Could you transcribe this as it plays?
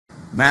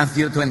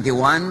Matthew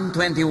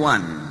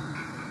 21:21.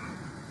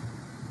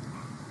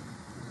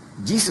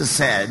 Jesus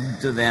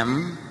said to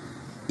them,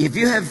 "If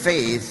you have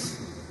faith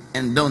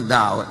and don't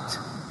doubt,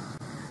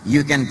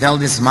 you can tell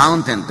this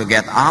mountain to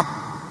get up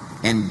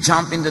and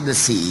jump into the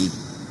sea,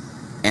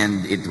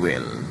 and it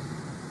will."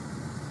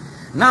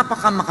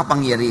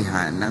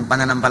 Napaka-makapangyarihan ng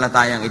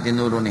pananampalatayang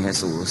itinuro ni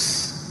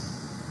Jesus.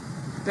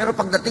 Pero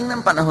pagdating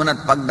ng panahon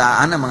at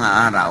pagdaan ng mga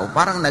araw,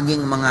 parang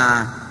naging mga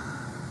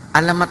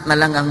alamat na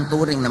lang ang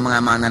turing ng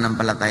mga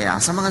mananampalataya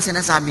sa mga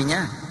sinasabi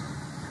niya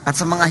at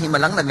sa mga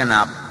himalang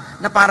naganap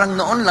na parang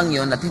noon lang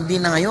yon at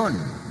hindi na ngayon.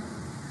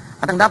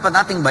 At ang dapat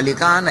nating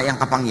balikan ay ang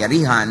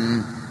kapangyarihan,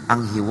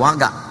 ang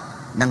hiwaga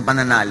ng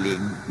pananalig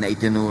na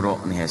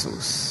itinuro ni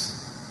Jesus.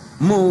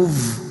 Move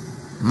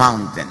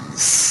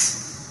mountains.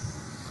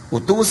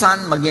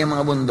 Utusan maging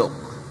mga bundok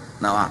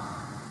na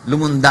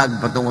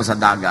lumundag patungo sa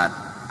dagat,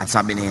 at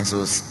sabi ni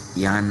Jesus,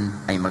 yan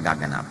ay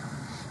magaganap.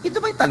 Ito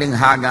ba'y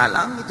talinghaga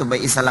lang? Ito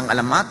ba'y isa lang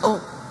alamat? O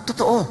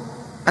totoo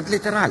at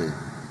literal?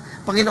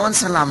 Panginoon,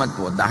 salamat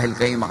po dahil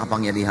kayo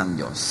makapangyarihang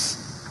Diyos.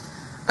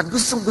 At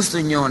gustong-gusto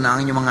nyo na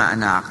ang inyong mga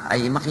anak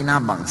ay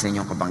makinabang sa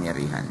inyong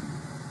kapangyarihan.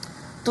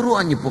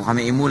 Turuan niyo po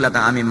kami imulat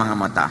ang aming mga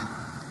mata.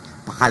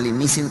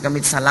 Pakalinisin kami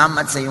at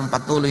salamat sa iyong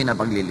patuloy na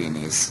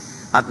paglilinis.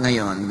 At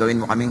ngayon,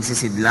 gawin mo kaming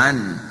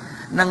sisidlan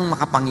ng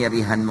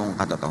makapangyarihan mong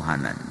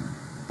katotohanan.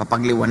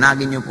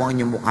 Papagliwanagin niyo po ang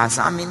inyong mukha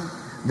sa amin,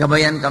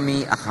 gabayan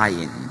kami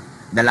akayin.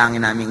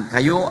 Dalangin namin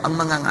kayo ang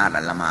mga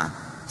ngaral, Ama,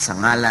 sa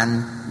ngalan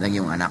ng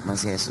iyong anak na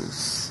si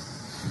Jesus.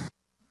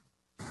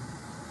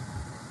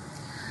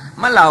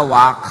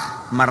 Malawak,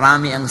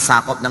 marami ang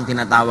sakop ng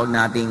tinatawag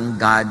nating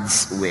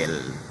God's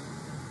will.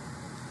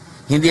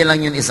 Hindi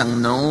lang yun isang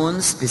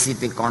known,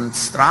 specific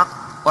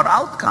construct or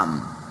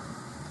outcome.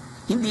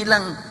 Hindi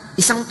lang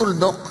isang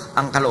tuldok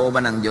ang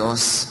kalooban ng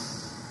Diyos.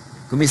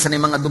 Kumisan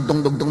yung mga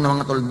dugtong-dugtong na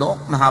mga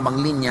tuldok,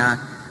 mahabang linya,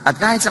 at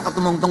kahit sa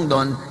katumungtong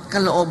doon,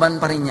 kalooban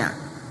pa rin niya.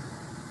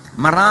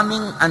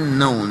 Maraming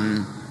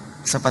unknown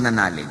sa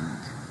pananalig.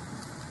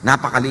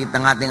 Napakaliit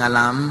ng ating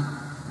alam,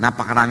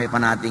 napakarami pa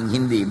nating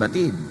hindi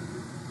batid.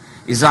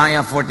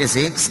 Isaiah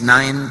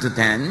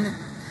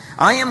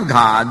 46:9-10, I am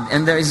God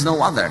and there is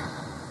no other.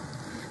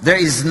 There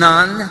is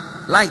none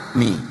like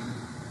me.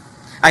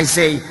 I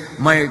say,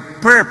 my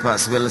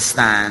purpose will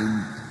stand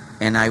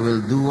and I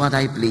will do what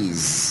I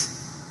please.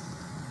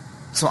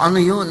 So ano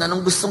yun?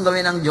 Anong gustong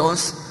gawin ng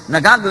Diyos?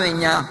 Nagagawin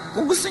niya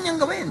kung gusto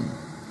niyang gawin.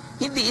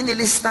 Hindi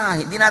inilista,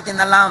 hindi natin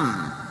alam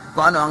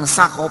kung ano ang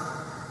sakop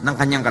ng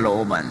kanyang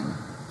kalooban.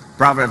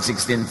 Proverbs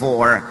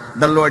 16:4,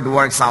 the Lord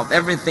works out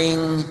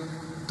everything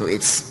to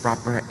its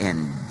proper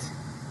end.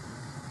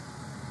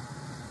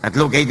 At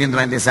Luke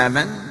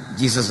 18:27,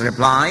 Jesus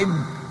replied,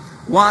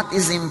 what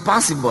is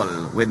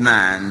impossible with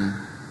man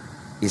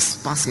is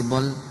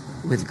possible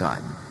with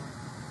God.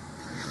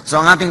 So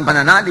ang ating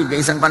pananalig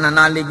ay isang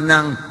pananalig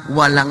ng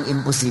walang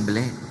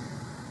imposible.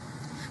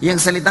 Yung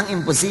salitang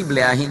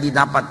imposible ay hindi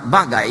dapat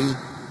bagay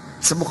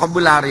sa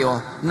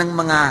bokabularyo ng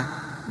mga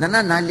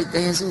nananalig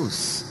kay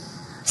Jesus.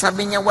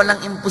 Sabi niya, walang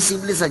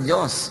imposible sa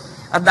Diyos.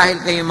 At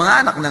dahil kayo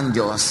mga anak ng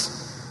Diyos,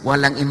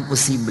 walang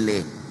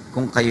imposible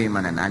kung kayo'y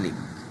mananalig.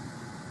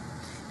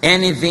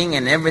 Anything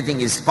and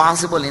everything is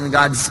possible in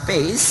God's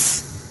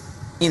space,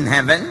 in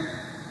heaven,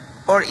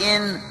 or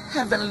in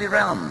heavenly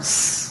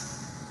realms.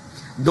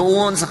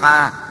 Doon sa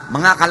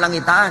mga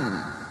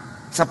kalangitan,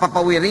 sa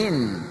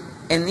papawirin,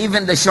 and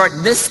even the short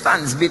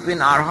distance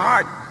between our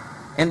heart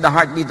and the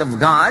heartbeat of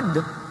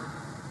God,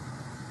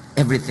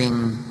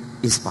 everything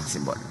is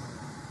possible.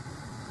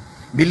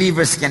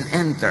 Believers can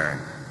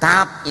enter,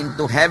 tap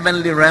into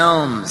heavenly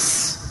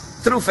realms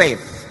through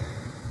faith,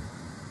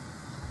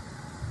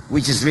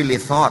 which is really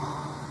thought,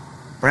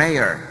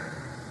 prayer,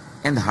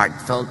 and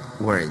heartfelt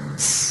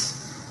words.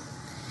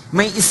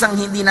 May isang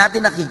hindi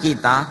natin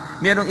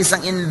nakikita, mayroong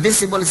isang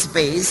invisible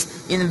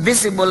space,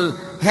 invisible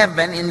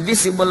heaven,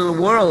 invisible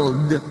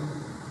world,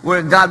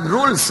 where God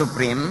rules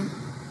supreme,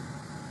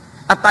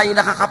 at tayo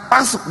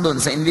nakakapasok doon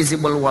sa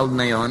invisible world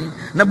na yon,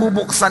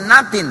 nabubuksan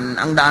natin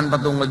ang daan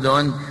patungo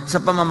doon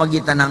sa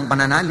pamamagitan ng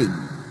pananalig.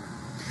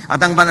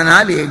 At ang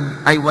pananalig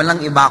ay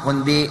walang iba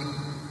kundi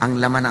ang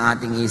laman ng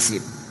ating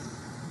isip.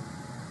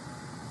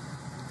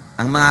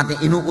 Ang mga ating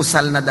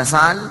inuusal na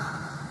dasal,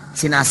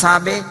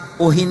 sinasabi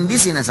o hindi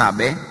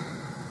sinasabi,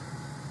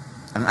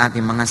 ang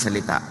ating mga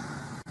salita.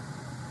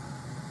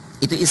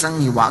 Ito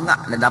isang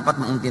hiwaga na dapat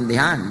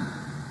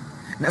maintindihan.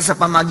 Na sa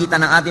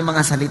pamagitan ng ating mga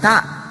salita,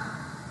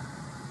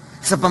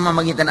 sa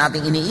pamamagitan ng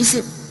ating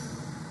iniisip,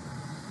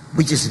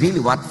 which is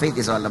really what faith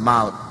is all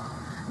about,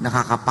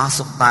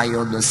 nakakapasok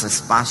tayo doon sa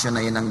spasyo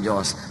na yun ng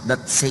Diyos,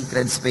 that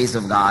sacred space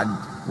of God,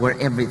 where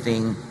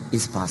everything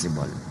is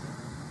possible.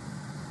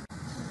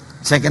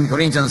 2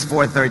 Corinthians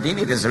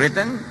 4:13, it is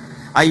written,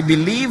 I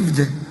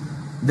believed,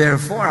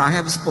 therefore I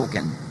have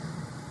spoken.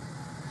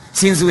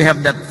 Since we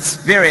have that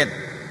spirit,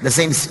 the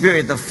same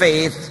spirit of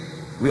faith,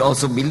 we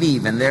also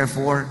believe and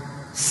therefore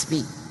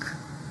speak.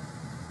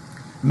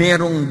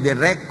 Merong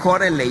direct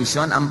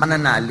correlation ang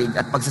pananalig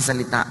at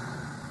pagsasalita.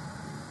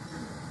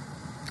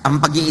 Ang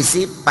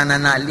pag-iisip,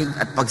 pananalig,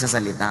 at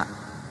pagsasalita.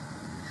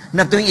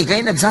 Na tuwing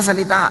ikay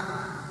nagsasalita,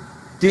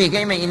 tuwing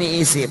ikay may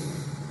iniisip,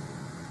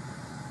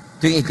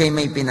 tuwing ikay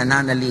may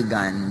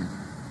pinananaligan,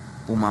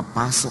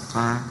 pumapasok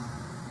ka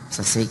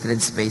sa sacred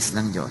space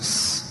ng Diyos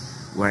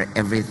where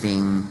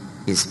everything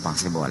is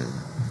possible.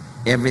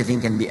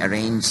 Everything can be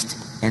arranged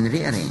and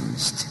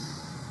rearranged.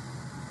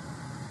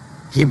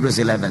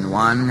 Hebrews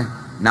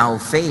 11:1, now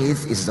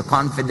faith is the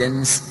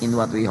confidence in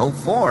what we hope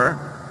for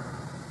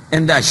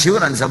and the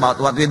assurance about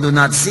what we do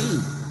not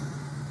see.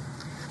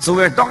 So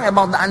we're talking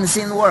about the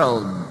unseen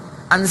world,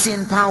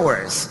 unseen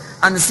powers,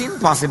 unseen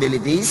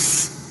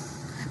possibilities.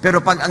 Pero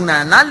pag ang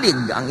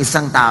nanalig ang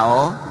isang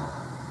tao,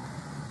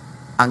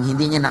 ang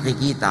hindi niya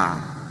nakikita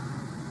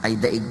ay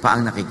daig pa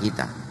ang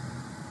nakikita.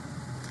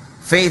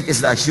 Faith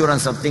is the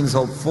assurance of things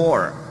hoped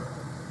for,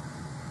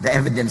 the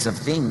evidence of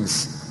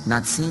things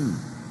not seen.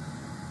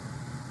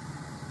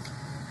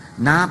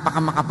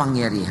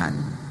 Napakamakapangyarihan.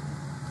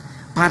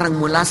 Parang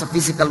mula sa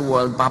physical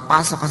world,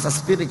 papasok ka sa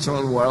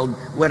spiritual world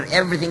where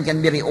everything can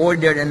be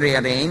reordered and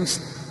rearranged,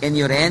 and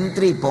your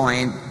entry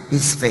point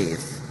is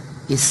faith,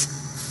 is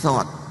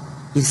thought,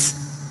 is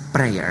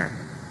prayer,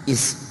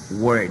 is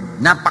word.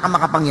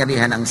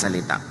 Napakamakapangyarihan ang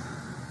salita.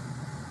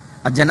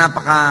 At dyan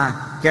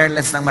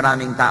napaka-careless ng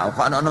maraming tao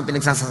kung ano-ano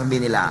pinagsasabi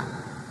nila.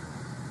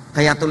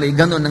 Kaya tuloy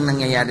ganun ang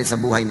nangyayari sa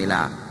buhay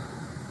nila.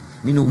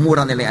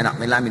 Minumura nila yung anak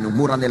nila,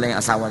 minumura nila yung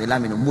asawa nila,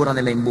 minumura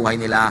nila yung buhay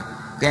nila.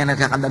 Kaya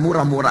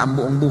nagkakandamura-mura ang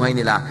buong buhay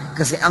nila.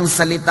 Kasi ang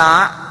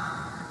salita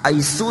ay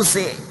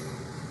susi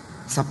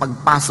sa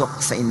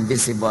pagpasok sa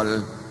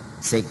invisible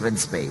sacred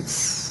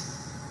space.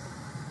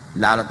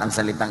 Lalo't ang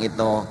salitang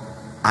ito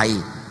ay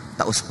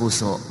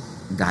taus-puso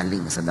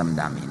galing sa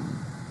damdamin.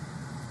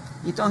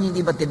 Ito ang hindi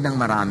batid ng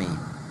marami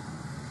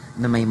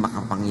na may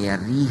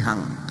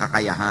makapangyarihang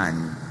kakayahan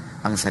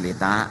ang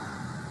salita,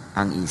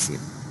 ang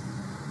isip.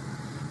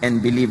 And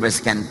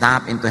believers can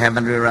tap into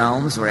heavenly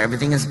realms where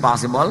everything is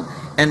possible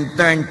and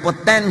turn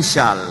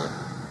potential,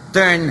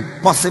 turn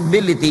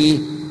possibility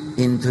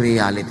into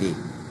reality.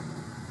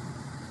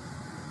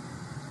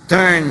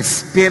 Turn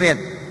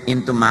spirit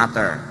into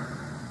matter.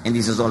 And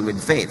this is all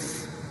with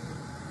faith,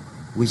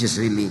 which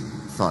is really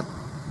thought.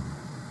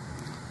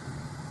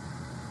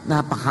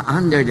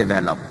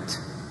 Napaka-underdeveloped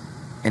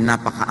and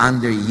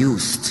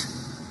napaka-underused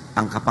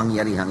ang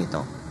kapangyarihang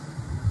ito.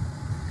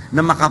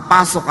 Na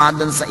makapasok ka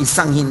doon sa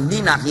isang hindi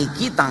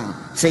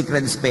nakikitang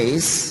sacred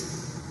space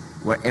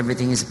where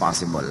everything is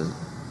possible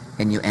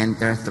and you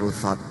enter through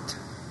thought.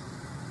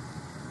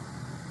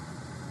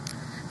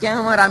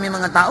 Kaya marami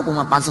mga tao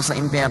pumapasok sa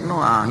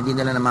impyerno, hindi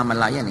nila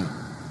namamalayan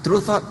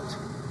through thought.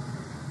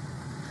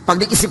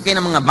 Pag nag-isip kayo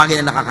ng mga bagay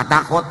na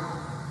nakakatakot,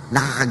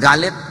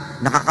 nakakagalit,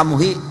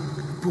 nakakamuhi,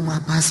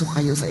 pumapasok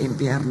kayo sa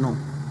impyerno.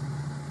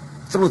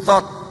 Through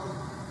thought.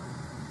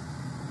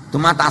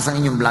 Tumataas ang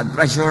inyong blood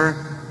pressure,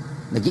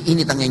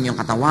 nagiinit ang inyong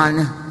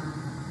katawan,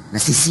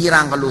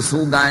 nasisira ang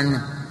kalusugan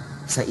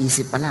sa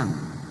isip pa lang.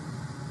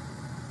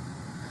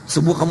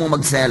 Subukan mo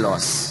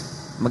magselos.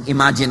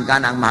 Mag-imagine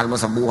ka na ang mahal mo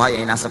sa buhay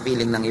ay nasa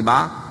piling ng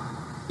iba.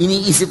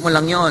 Iniisip mo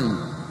lang yon,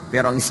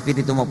 pero ang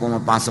espiritu mo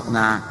pumapasok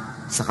na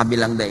sa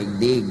kabilang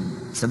daigdig,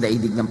 sa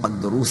daigdig ng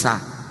pagdurusa,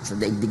 sa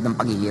daigdig ng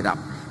paghihirap.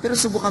 Pero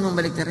subukan mong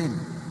balik na rin.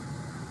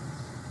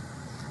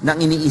 Na ang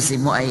iniisip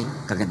mo ay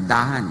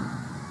kagandahan,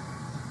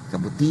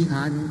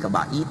 kabutihan,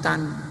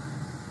 kabaitan.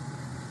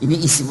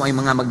 Iniisip mo ay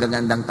mga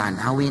magagandang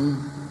tanawin.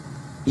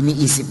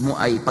 Iniisip mo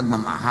ay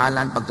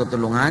pagmamahalan,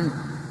 pagtutulungan.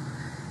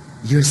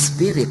 Your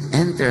spirit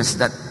enters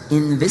that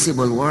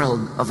invisible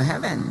world of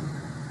heaven.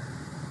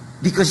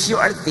 Because you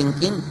are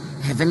thinking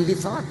heavenly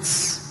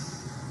thoughts.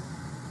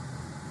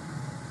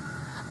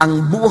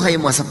 Ang buhay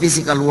mo sa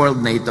physical world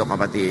na ito,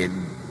 kapatid,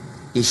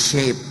 is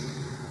shaped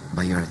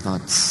by your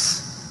thoughts.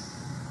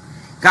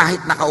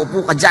 Kahit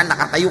nakaupo ka dyan,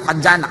 nakatayo ka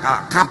dyan,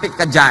 nakakapit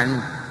ka dyan,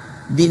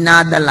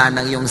 dinadala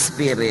ng iyong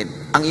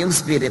spirit. Ang iyong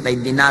spirit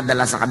ay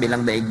dinadala sa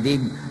kabilang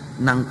daigdig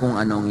ng kung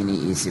anong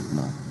iniisip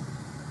mo.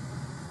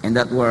 And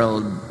that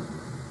world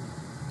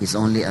is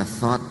only a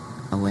thought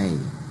away.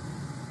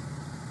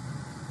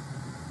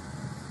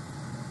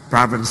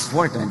 Proverbs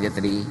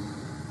 4:23,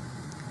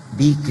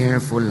 be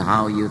careful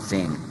how you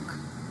think.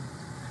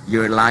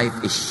 Your life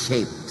is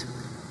shaped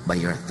by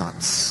your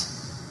thoughts.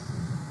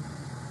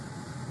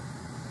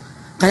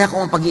 Kaya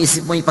kung ang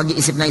pag-iisip mo ay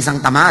pag-iisip ng isang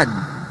tamad,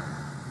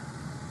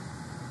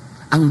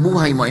 ang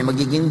buhay mo ay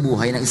magiging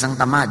buhay ng isang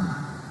tamad.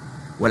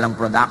 Walang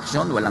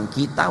production, walang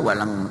kita,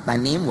 walang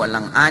tanim,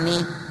 walang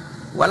ani,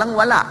 walang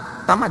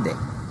wala. Tamad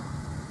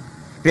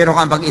Pero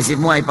kung ang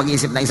pag-iisip mo ay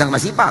pag-iisip ng isang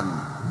masipag,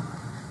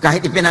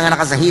 kahit ipinanganak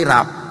ka sa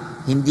hirap,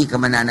 hindi ka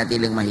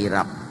mananatiling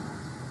mahirap.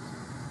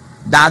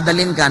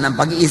 Dadalin ka ng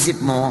pag-iisip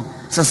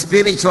mo sa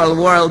spiritual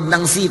world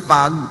ng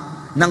sipag,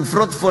 ng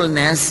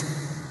fruitfulness,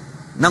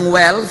 ng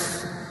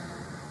wealth,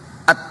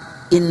 at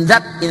in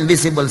that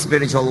invisible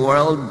spiritual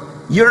world,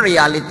 your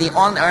reality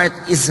on earth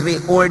is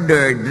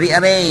reordered,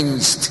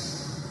 rearranged.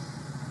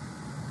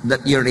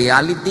 That your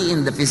reality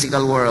in the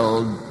physical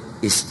world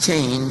is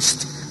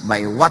changed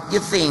by what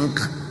you think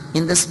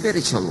in the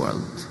spiritual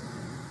world.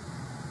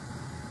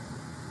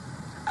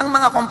 Ang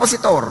mga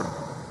kompositor,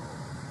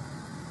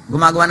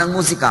 gumagawa ng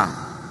musika,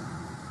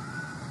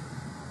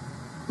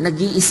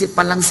 nag-iisip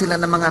pa lang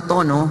sila ng mga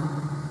tono,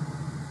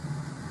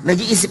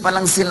 nag-iisip pa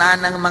lang sila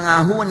ng mga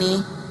huni,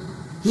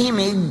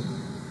 himig,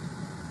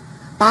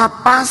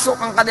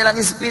 papasok ang kanilang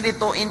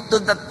espiritu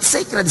into that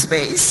sacred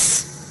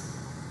space,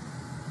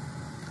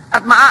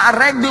 at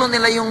maaareglo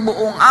nila yung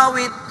buong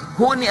awit,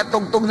 huni at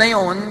tugtog na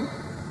yon,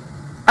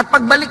 at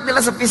pagbalik nila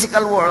sa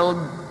physical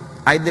world,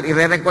 either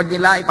i-record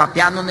nila,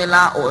 ipapiano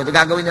nila, o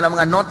gagawin nila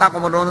mga nota,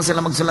 kung marunong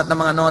sila magsulat ng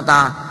mga nota,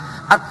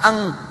 at ang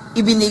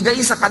ibinigay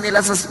sa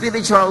kanila sa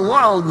spiritual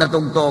world na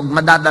tugtog,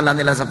 madadala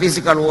nila sa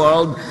physical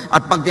world,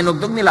 at pag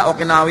tinugtog nila o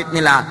kinawit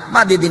nila,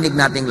 madidinig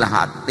nating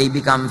lahat. They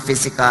become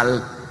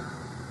physical,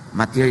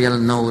 material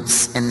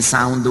notes and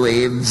sound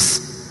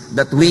waves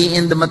that we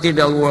in the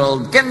material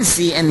world can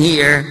see and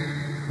hear,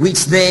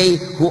 which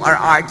they who are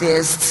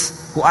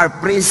artists, who are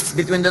priests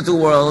between the two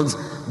worlds,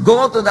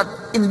 go to that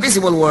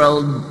invisible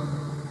world,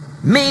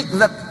 make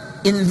that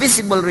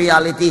invisible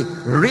reality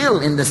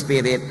real in the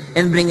spirit,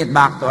 and bring it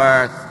back to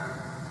earth.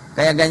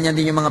 Kaya ganyan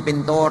din yung mga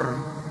pintor.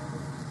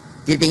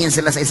 Titingin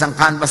sila sa isang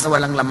canvas na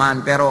walang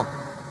laman, pero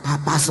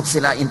papasok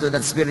sila into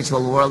that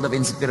spiritual world of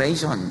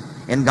inspiration.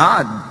 And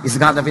God is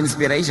God of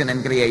inspiration and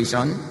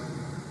creation.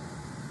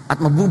 At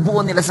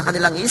mabubuo nila sa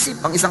kanilang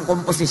isip ang isang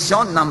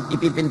komposisyon na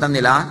ipipinta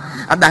nila.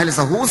 At dahil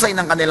sa husay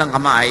ng kanilang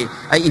kamay,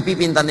 ay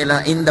ipipinta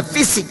nila in the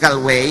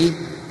physical way,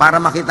 para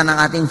makita ng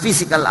ating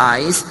physical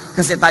eyes.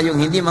 Kasi tayong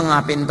hindi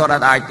mga pintor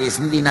at artist,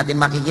 hindi natin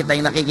makikita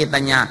yung nakikita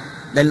niya,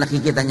 dahil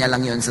nakikita niya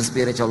lang yun sa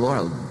spiritual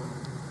world.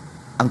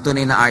 Ang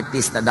tunay na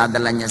artist na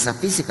dadala niya sa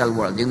physical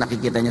world, yung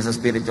nakikita niya sa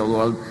spiritual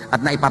world, at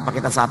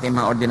naipapakita sa ating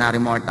mga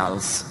ordinary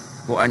mortals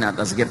who are not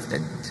as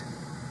gifted.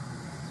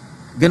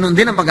 Ganun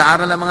din ang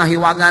pag-aaral ng mga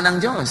hiwaga ng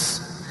Diyos.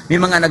 May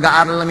mga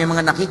nag-aaral, may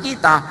mga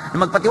nakikita,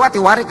 na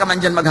magpatiwa-tiwari ka man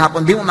dyan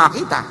maghapon, di mo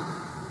makita.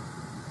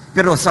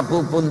 Pero sa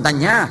pupunta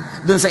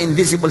niya, doon sa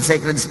invisible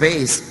sacred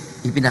space,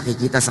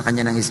 ipinakikita sa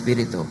kanya ng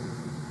Espiritu.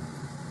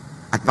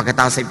 At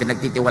pagkatapos ay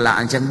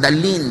pinagtitiwalaan siyang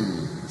dalin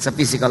sa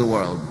physical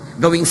world.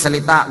 Gawing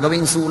salita,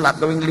 gawing sulat,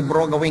 gawing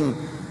libro, gawing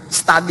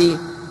study.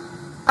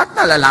 At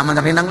nalalaman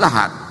na rin ang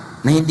lahat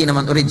na hindi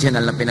naman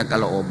original na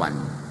pinagkalooban.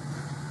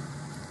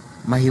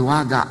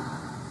 Mahiwaga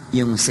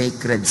yung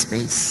sacred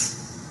space.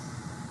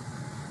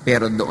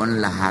 Pero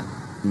doon lahat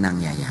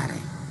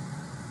nangyayari.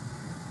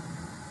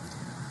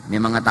 May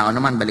mga tao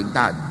naman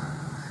baligtad.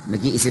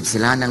 Nag-iisip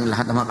sila ng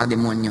lahat ng mga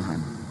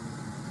kademonyohan.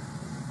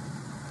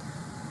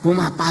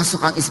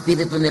 Pumapasok ang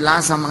espiritu nila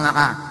sa mga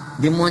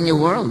demonyo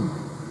world.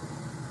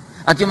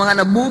 At yung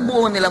mga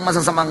nabubuo nilang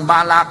masasamang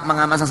balak,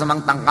 mga masasamang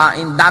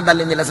tangkain,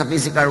 dadalhin nila sa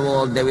physical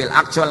world, they will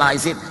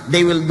actualize it,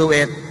 they will do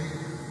it.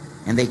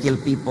 And they kill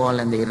people,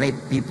 and they rape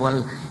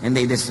people, and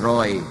they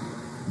destroy.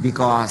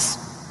 Because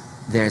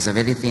there's a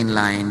very thin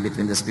line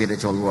between the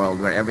spiritual world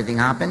where everything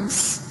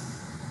happens,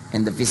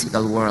 and the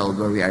physical world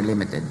where we are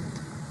limited.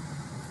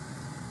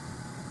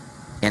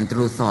 And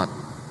through thought,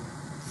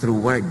 through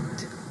word,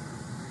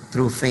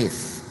 through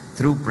faith,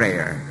 through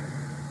prayer,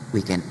 we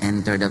can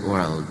enter that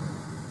world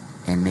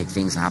and make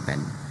things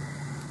happen.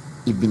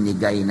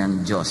 Ibinigay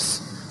ng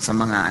Diyos sa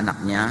mga anak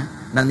niya,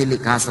 na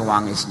nilikha sa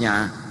wangis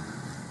niya,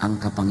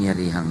 ang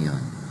kapangyarihang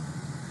yon.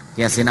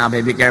 Kaya sinabi,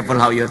 be careful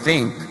how you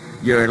think.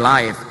 Your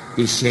life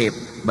is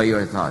shaped by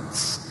your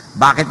thoughts.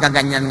 Bakit ka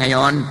ganyan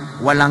ngayon?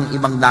 Walang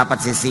ibang dapat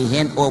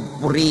sisihin o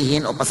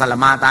purihin o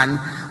pasalamatan.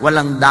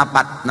 Walang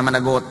dapat na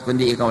managot,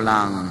 kundi ikaw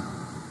lang.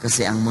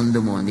 Kasi ang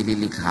mundo mo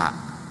nililikha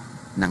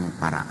ng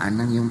paraan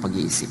ng iyong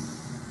pag-iisip.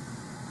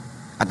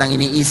 At ang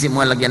iniisip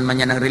mo, lagyan man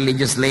niya ng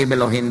religious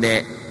label o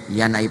hindi,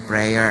 yan ay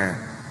prayer.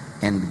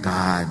 And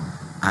God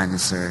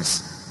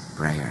answers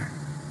prayer.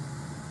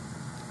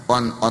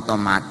 On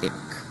automatic.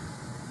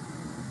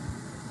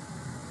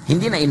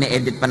 Hindi na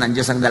ine-edit pa ng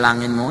Diyos ang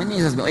dalangin mo.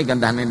 Hindi sasabihin, oy,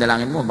 gandahan mo yung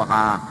dalangin mo.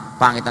 Baka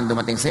pangit ang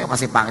dumating sa'yo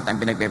kasi pangit ang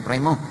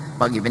pinag-pray mo.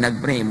 Pag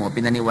ipinag-pray mo,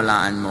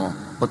 pinaniwalaan mo,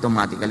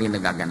 automatically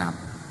nagaganap.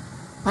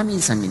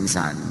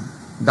 Paminsan-minsan,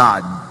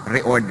 God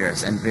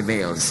reorders and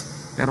prevails.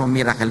 Pero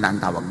miracle na ang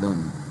tawag dun.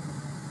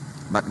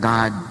 But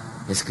God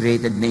has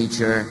created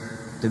nature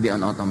to be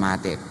on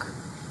automatic.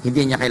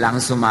 Hindi niya kailangan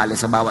sumali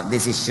sa bawat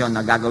desisyon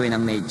na gagawin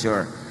ng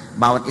nature.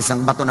 Bawat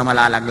isang bato na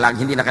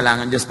malalaglag, hindi na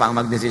kailangan Diyos pa ang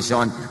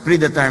magdesisyon.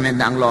 Predetermined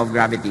na ang law of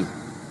gravity.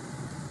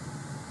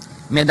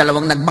 May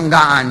dalawang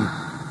nagbanggaan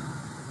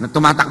na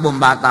tumatakbo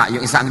ang bata, yung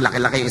isa ang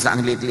laki-laki, yung isa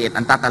ang liit-liit,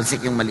 ang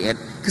tatalsik yung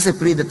maliit. Kasi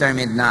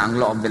predetermined na ang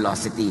law of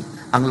velocity,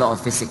 ang law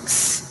of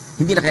physics.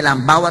 Hindi na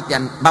kailangan,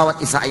 bawat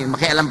isa ay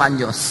makialam pa ang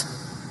Diyos.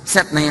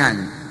 Set na yan.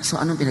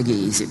 So anong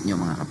pinag-iisip niyo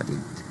mga kapatid?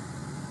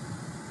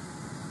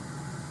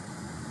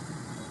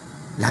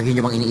 Lagi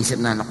nyo bang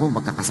iniisip na, naku,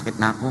 magkakasakit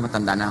na ako,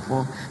 matanda na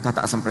ako,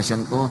 tataas ang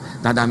presyon ko,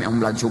 dadami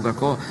ang blood sugar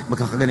ko,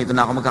 magkakaganito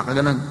na ako,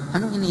 magkakaganon.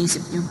 Anong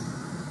iniisip nyo?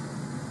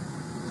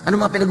 Ano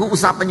mga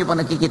pinag-uusapan nyo pag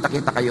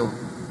nagkikita-kita kayo?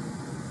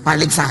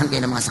 Paligsahan kayo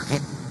ng mga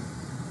sakit.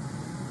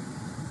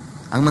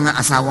 Ang mga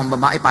asawang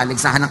babae,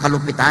 paligsahan ng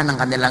kalupitan ng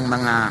kanilang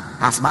mga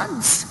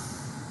husbands.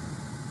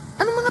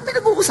 Anong mga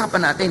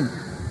pinag-uusapan natin?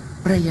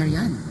 Prayer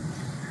yan.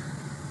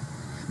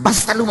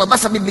 Basta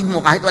lumabas sa bibig mo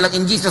kahit walang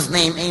in Jesus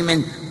name,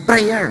 amen,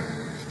 prayer.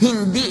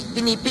 Hindi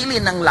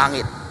pinipili ng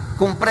langit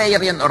kung prayer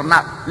yan or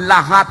not.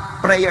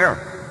 Lahat prayer.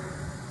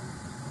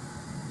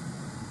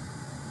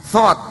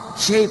 Thought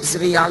shapes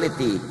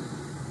reality.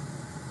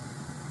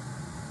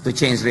 To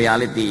change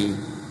reality,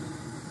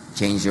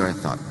 change your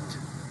thought.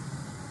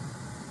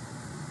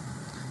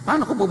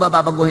 Paano ko po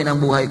babaguhin ang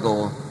buhay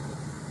ko?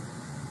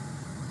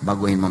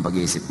 Baguhin mo ang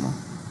pag-iisip mo.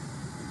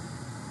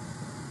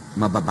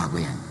 Mababago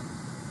yan.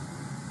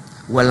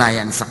 Wala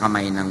yan sa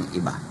kamay ng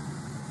iba.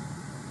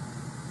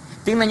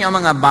 Tingnan niyo ang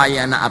mga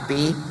bayan na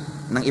api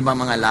ng ibang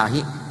mga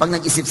lahi. Pag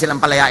nag-isip silang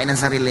palayain ang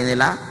sarili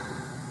nila,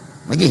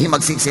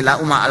 maghihimagsik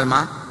sila,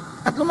 umaalma,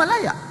 at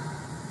lumalaya.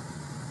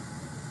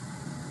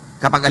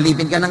 Kapag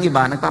alipin ka ng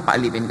iba,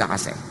 nagpapaalipin ka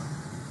kasi.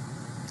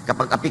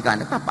 Kapag api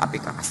ka, nagpapaapi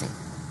ka kasi.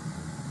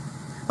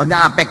 Pag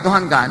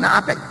naapektuhan ka,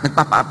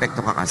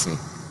 nagpapaapekto ka kasi.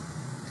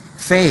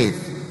 Faith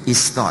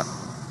is thought,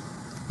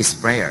 is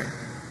prayer.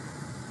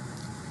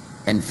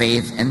 And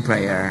faith and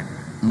prayer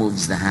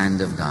moves the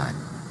hand of God.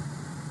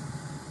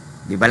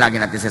 Di ba lagi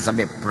natin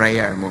sasabi,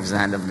 prayer moves the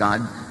hand of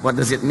God? What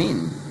does it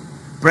mean?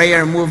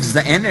 Prayer moves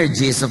the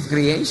energies of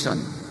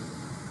creation.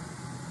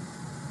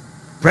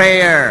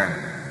 Prayer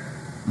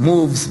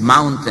moves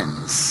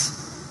mountains.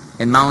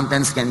 And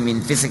mountains can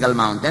mean physical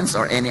mountains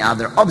or any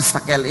other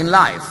obstacle in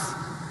life.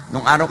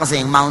 Nung araw kasi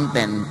yung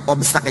mountain,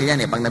 obstacle yan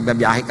eh. Pag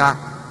nagbabiyahe ka,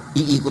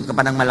 iikot ka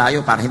pa ng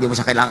malayo para hindi mo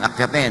siya kailangang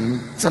akyatin.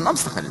 It's an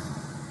obstacle.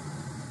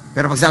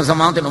 Pero pag sa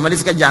mountain,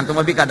 umalis ka dyan,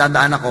 tumabi ka,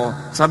 dadaan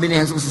ako, sabi ni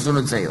Jesus,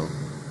 susunod sa'yo.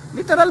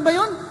 Literal ba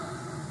yun?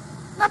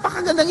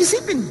 Napakagandang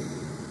isipin.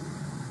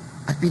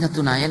 At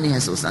pinatunayan ni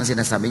Jesus ang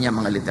sinasabi niya,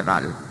 mga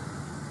literal.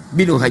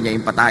 Binuhay niya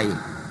yung patay.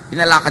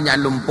 Pinalakad niya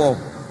ang lumpo.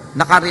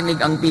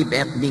 Nakarinig ang pipe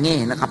at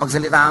bingi.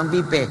 Nakapagsalita ang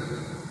pipe.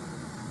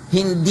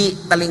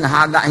 Hindi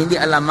talinghaga, hindi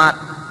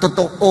alamat,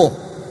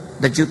 totoo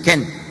that you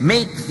can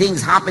make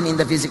things happen in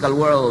the physical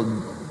world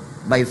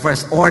by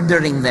first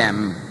ordering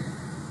them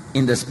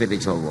in the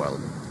spiritual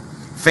world.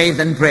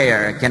 Faith and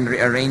prayer can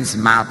rearrange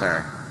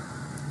matter.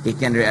 It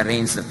can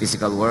rearrange the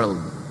physical world.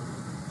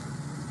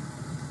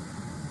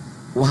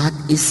 What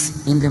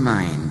is in the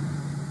mind?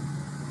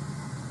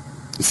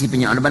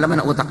 Isipin niyo, ano ba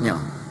naman ang utak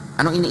niyo?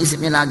 Anong iniisip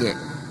niyo lagi?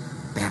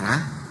 Pera?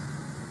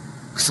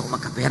 Gusto ko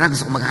magkapera,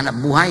 gusto ko maghanap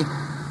buhay.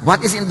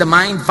 What is in the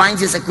mind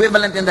finds its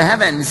equivalent in the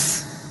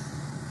heavens.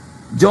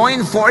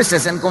 Join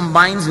forces and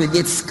combines with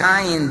its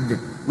kind,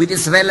 with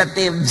its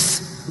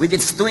relatives, with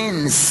its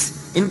twins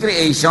in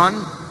creation,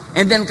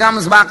 and then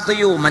comes back to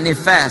you,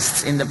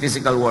 manifests in the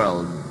physical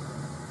world.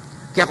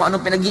 Kaya kung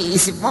anong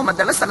pinag-iisip mo,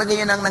 madalas talaga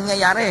yun ang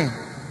nangyayari.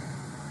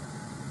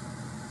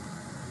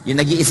 Yung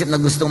nag-iisip na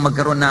gustong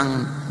magkaroon ng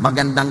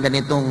magandang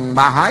ganitong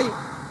bahay,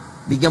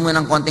 bigyan mo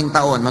ng konting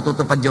taon,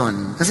 matutupad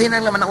yun. Kasi yun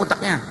ang laman ng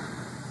utak niya.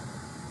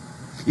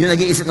 Yung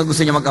nag-iisip na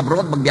gusto niya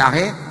mag-abroad,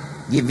 magbiyahe,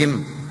 give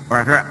him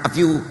or her a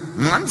few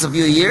months, a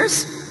few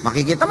years,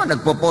 makikita mo,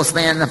 nagpo-post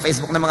na yan na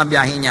Facebook ng mga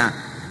biyahe niya.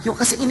 Yung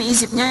kasi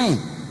iniisip niya eh.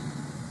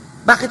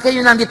 Bakit kayo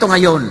nandito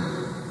ngayon?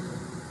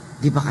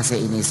 Di ba kasi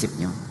iniisip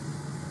niyo?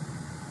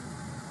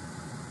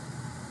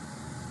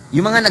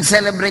 Yung mga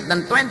nag-celebrate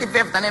ng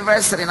 25th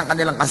anniversary ng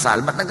kanilang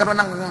kasal, ba't nagkaroon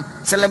ng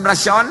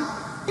celebration?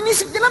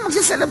 Inisip nila,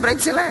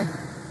 magsi-celebrate sila eh.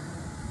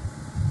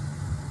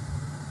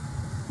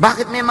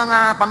 Bakit may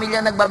mga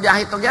pamilya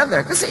nagbabiyahe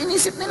together? Kasi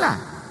inisip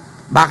nila.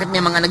 Bakit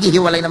may mga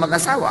naghihiwalay na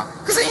mag-asawa?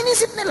 Kasi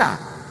inisip nila.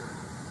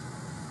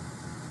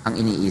 Ang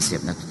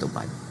iniisip na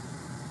tutupad.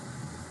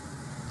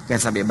 Kaya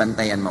sabi,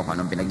 bantayan mo kung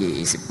anong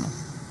pinag-iisip mo.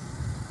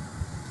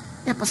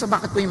 Eh, paso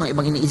bakit po yung mga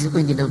ibang iniisip ko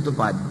hindi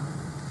natutupad?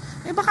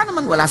 Eh, baka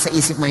naman wala sa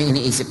isip mo yung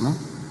iniisip mo.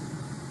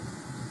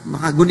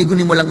 Baka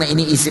guni-guni mo lang na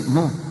iniisip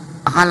mo.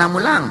 Akala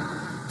mo lang.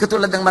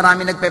 Katulad ng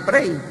marami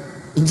nagpe-pray.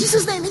 In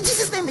Jesus' name, in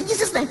Jesus' name, in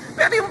Jesus' name.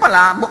 Pero yung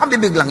pala, bukang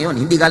bibig lang yun.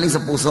 Hindi galing sa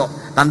puso.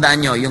 Tandaan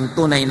nyo, yung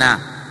tunay na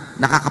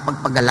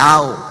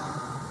nakakapagpagalaw,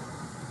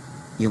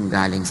 yung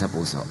galing sa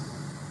puso.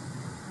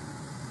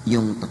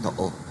 Yung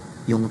totoo.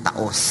 Yung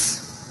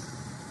taos.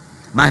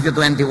 Matthew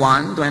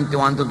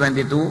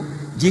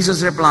 21:21-22,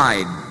 Jesus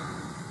replied,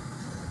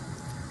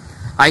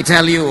 I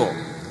tell you,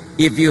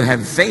 if you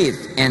have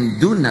faith and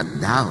do not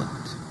doubt,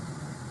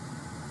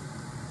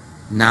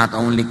 not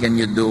only can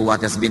you do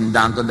what has been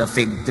done to the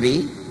fig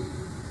tree,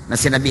 na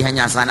sinabihan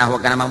niya, sana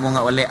huwag ka na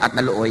mamunga uli at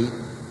naluoy,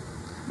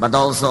 but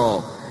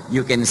also,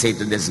 you can say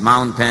to this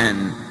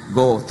mountain,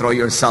 go throw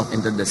yourself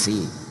into the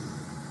sea,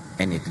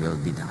 and it will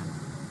be done.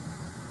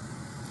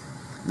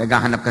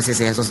 Naghahanap kasi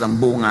si Jesus ng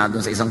bunga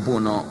doon sa isang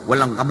puno,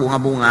 walang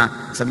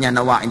kabunga-bunga, sabi niya,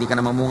 nawa, hindi ka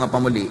na mamunga pa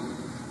muli.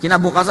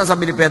 Kinabukasan,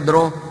 sabi ni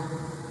Pedro,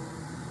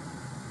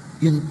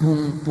 yun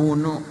pong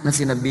puno na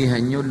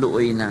sinabihan nyo,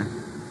 luoy na.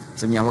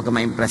 Sabi niya, huwag ka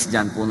ma-impress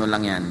dyan, puno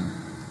lang yan.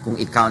 Kung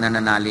ikaw na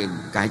nanalig,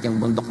 kahit yung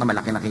bundok na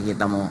malaki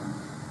nakikita mo,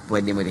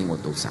 pwede mo ring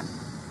utusan.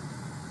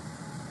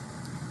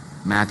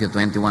 Matthew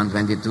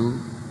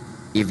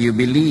 21:22, if you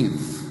believe,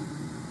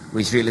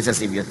 which really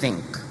says if you think,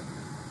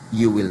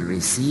 you will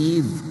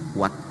receive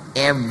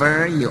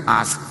whatever you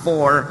ask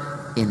for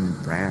in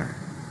prayer.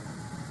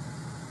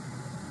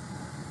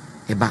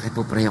 bakit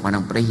po pray ako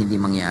ng pray, hindi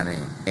mangyari?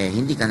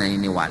 Hindi ka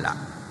naniniwala.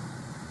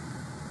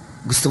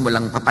 Gusto mo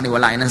lang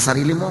papaniwalain ang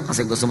sarili mo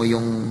kasi gusto mo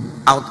yung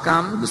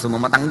outcome, gusto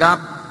mo matanggap.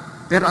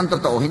 Pero ang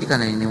totoo, hindi ka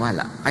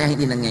naniniwala. Kaya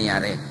hindi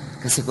nangyayari.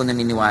 Kasi kung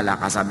naniniwala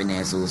ka, sabi ni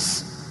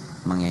Jesus,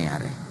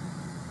 mangyayari.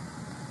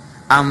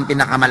 Ang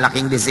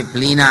pinakamalaking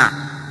disiplina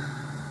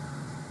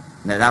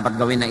na dapat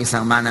gawin ng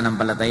isang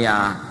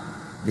mananampalataya,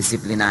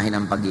 disiplinahin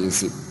ang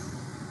pag-iisip.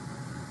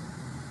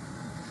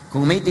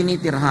 Kung may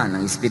tinitirhan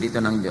ng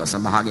Espiritu ng Diyos sa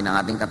bahagi ng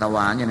ating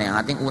katawan, yun ay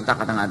ang ating utak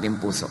at ang ating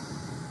puso.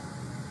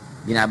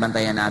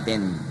 Binabantayan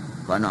natin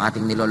kung ano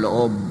ating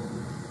niloloob.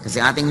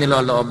 Kasi ating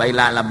niloloob ay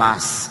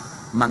lalabas,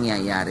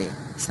 mangyayari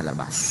sa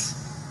labas.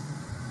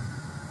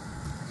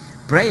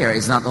 Prayer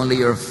is not only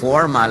your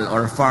formal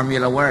or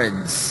formula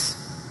words.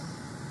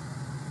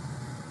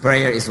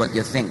 Prayer is what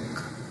you think,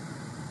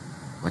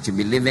 what you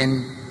believe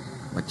in,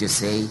 what you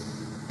say,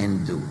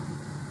 and do.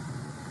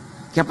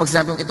 Kaya pag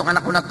sabi mo, itong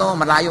anak ko na to,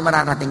 malayo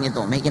mararating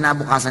ito, may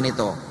kinabukasan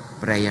ito,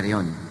 prayer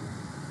yon.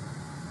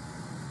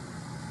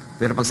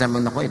 Pero pag sabi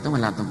mo, naku, ito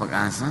wala itong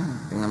pag-asa,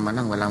 tingnan mo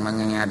lang, walang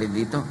mangyayari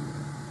dito,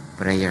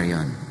 prayer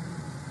yon.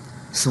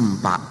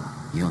 Sumpa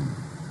yon.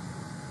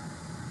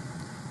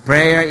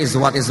 Prayer is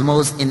what is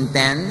most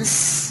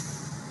intense,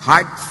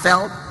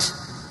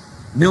 heartfelt,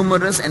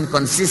 numerous and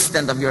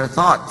consistent of your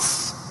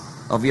thoughts,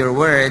 of your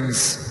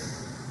words,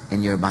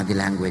 and your body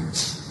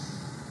language.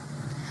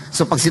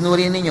 So pag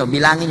sinuri ninyo,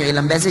 bilangin nyo,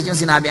 ilang beses yung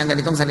sinabi ang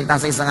ganitong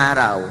salita sa isang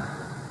araw.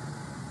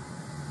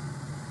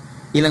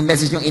 Ilang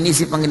beses yung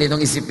inisip ang ganitong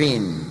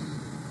isipin.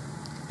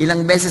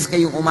 Ilang beses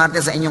kayong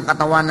umarte sa inyong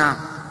katawan na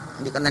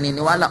hindi ka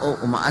naniniwala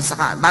o umaasa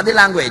ka. Body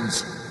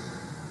language.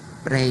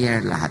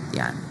 Prayer lahat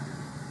yan.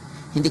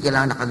 Hindi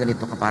kailangan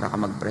nakaganito ka para ka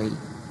mag-pray.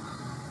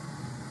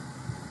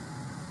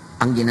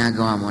 Ang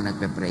ginagawa mo,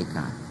 nagpe-pray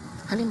ka.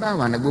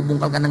 Halimbawa,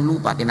 nagbubungkal ka ng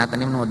lupa,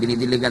 tinatanim mo,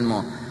 dinidiligan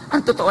mo.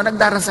 Ang totoo,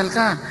 nagdarasal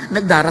ka.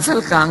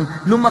 Nagdarasal kang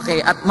lumaki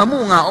at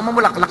mamunga o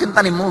mamulaklak yung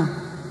tanim mo.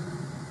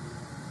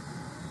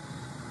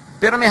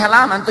 Pero may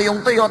halaman,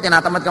 tuyong-tuyo,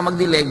 tinatamad ka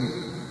magdilig.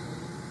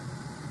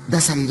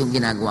 Dasal yung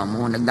ginagawa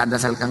mo.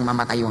 Nagdadasal kang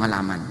mamatay yung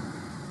halaman.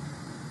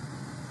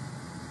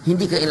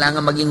 Hindi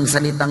kailangan maging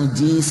salitang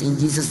Jesus in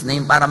Jesus'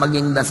 name para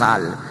maging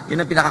dasal. Yun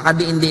ang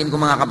pinakakadiin-diin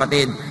ko mga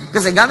kapatid.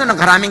 Kasi gano'n ang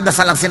karaming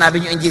dasal ang sinabi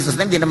nyo in Jesus'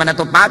 name, hindi naman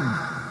natupad.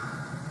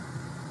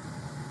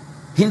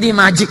 Hindi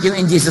magic yung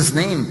in Jesus'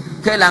 name.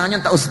 Kailangan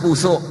yung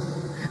taos-puso.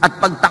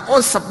 At pag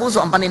taos sa puso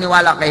ang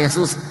paniniwala kay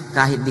Jesus,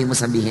 kahit di mo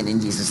sabihin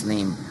in Jesus'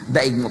 name,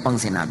 daig mo pang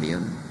sinabi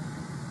yun.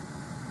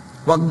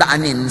 Huwag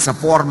daanin sa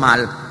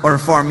formal or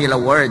formula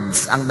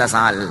words ang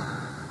dasal.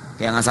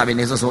 Kaya nga sabi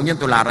ni Jesus, huwag yung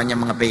tularan niya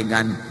mga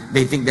pagan.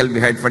 They think they'll be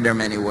heard for their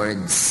many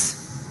words.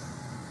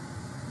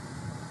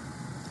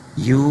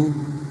 You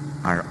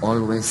are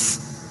always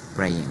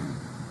praying.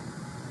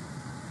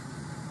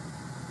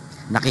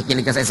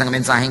 Nakikinig ka sa isang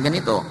mensaheng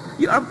ganito,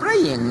 you are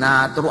praying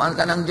na turuan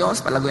ka ng Diyos,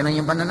 palaguin ang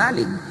iyong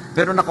pananalig.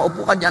 Pero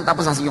nakaupo ka dyan,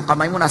 tapos yung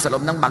kamay mo nasa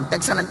loob ng bag,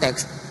 text ng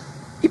text,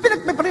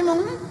 ipinagpe-pray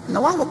mong,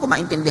 nawa, huwag ko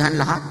maintindihan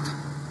lahat.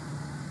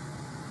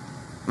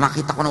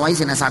 Makita ko na why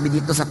sinasabi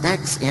dito sa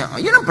text.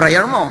 Yun ang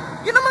prayer mo.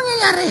 Yun ang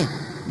mangyayari.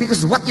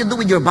 Because what you do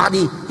with your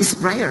body is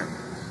prayer.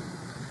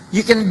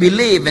 You can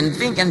believe and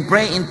think and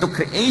pray into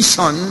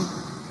creation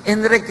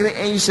and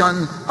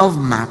recreation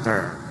of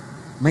matter.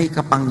 May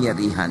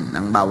kapangyarihan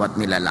ng bawat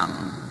nilalang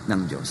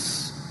ng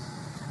Diyos.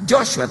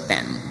 Joshua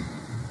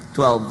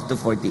 10:12 to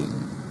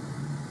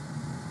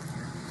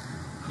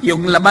 14.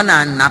 Yung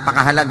labanan,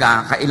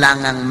 napakahalaga,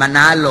 kailangang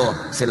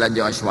manalo sila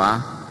Joshua,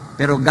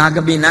 pero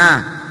gagabi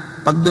na.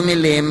 Pag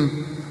dumilim,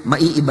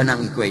 maiiba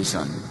ng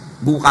equation.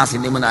 Bukas,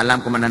 hindi mo na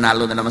alam kung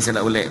mananalo na naman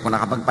sila uli, kung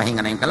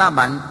nakapagpahinga na yung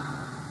kalaban.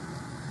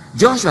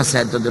 Joshua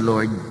said to the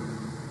Lord,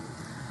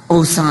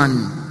 O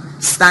sun,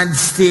 stand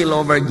still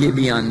over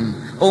Gibeon.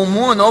 O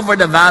moon, over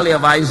the valley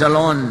of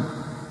Ajalon.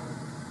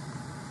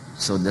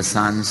 So the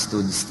sun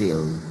stood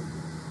still,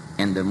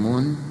 and the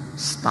moon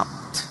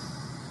stopped.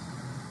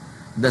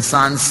 The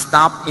sun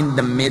stopped in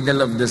the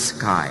middle of the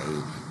sky,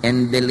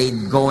 and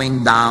delayed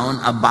going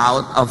down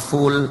about a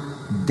full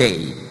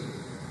day.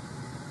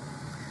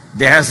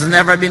 There has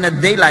never been a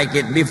day like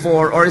it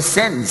before or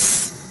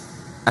since.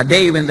 A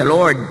day when the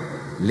Lord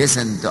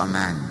listened to a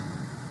man.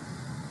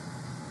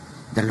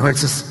 The Lord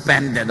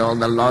suspended all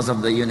the laws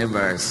of the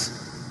universe.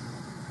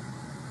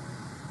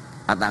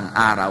 At ang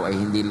araw ay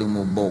hindi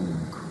lumubog.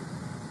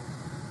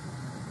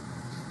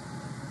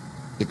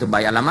 Ito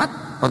ba'y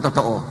alamat o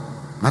totoo?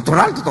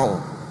 Natural, totoo.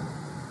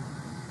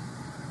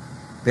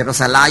 Pero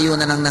sa layo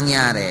na nang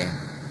nangyari,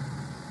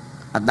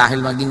 at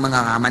dahil maging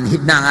mga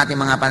manhid na ang ating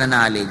mga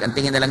pananalig, ang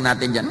tingin na lang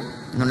natin dyan,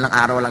 noon lang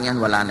araw lang yan,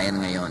 wala na yan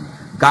ngayon.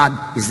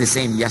 God is the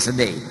same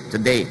yesterday,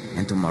 today,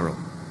 and tomorrow.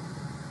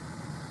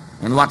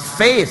 And what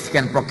faith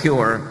can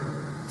procure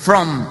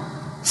from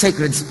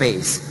sacred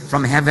space,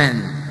 from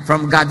heaven,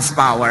 from God's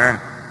power,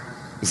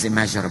 is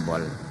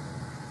immeasurable.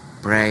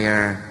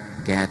 Prayer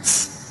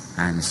gets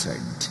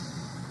answered.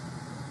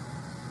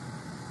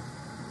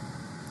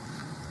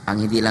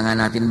 Ang hindi lang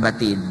nga natin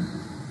batid,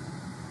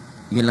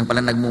 yun lang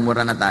pala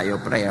nagmumura na tayo,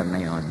 prayer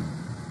na yon.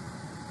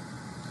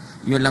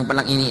 Yun lang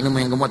palang iniinom mo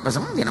yung gamot.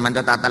 Pastor, hindi naman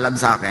tatalab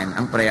sa akin.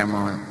 Ang prayer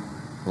mo,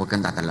 huwag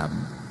kang tatalab.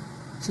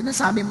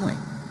 Sinasabi mo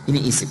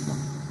iniisip mo.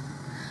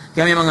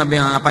 Kaya may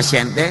mga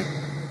pasyente,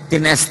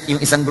 tinest yung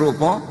isang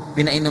grupo,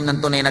 pinainom ng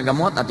tunay na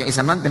gamot, at yung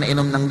isang man,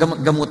 pinainom ng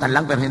gamutan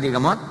lang, pero hindi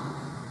gamot.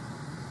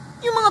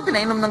 Yung mga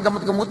pinainom ng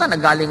gamot-gamutan,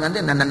 nagalingan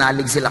din,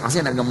 nananalig sila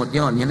kasi nagamot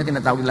yun. Yun ang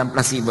tinatawag nilang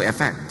placebo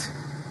effect.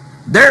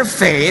 Their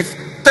faith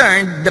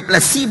turned the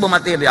placebo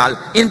material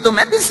into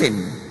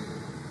medicine.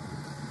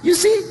 You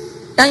see,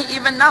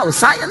 even now,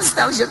 science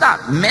tells you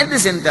that.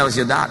 Medicine tells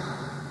you that.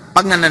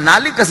 Pag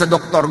nananalig ka sa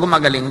doktor,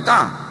 gumagaling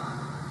ka.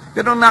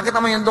 Pero nung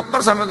nakita mo yung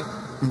doktor, sabi mo,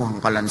 mukhang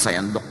kalansay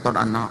ang doktor,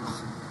 anak.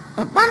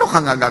 Paano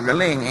ka nga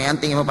gagaling? Ang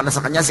tingin mo pala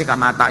sa kanya, si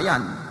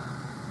kamatayan.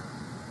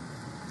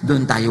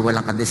 Doon tayo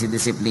walang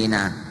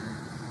kadisiplina.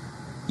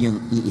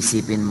 Yung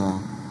iisipin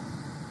mo,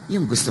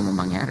 yung gusto mo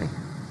mangyari.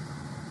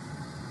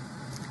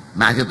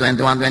 Matthew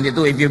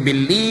 21:22, if you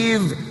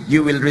believe,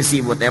 you will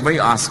receive whatever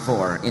you ask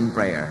for in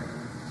prayer.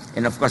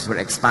 And of course,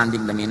 we're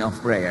expanding the meaning of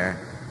prayer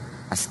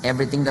as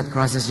everything that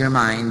crosses your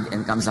mind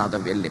and comes out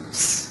of your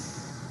lips.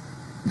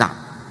 That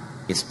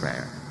is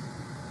prayer.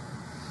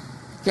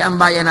 Kaya ang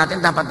bayan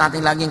natin, dapat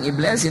natin laging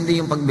i-bless,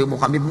 hindi yung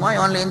pagbibukabib mo,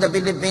 only in the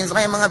Philippines,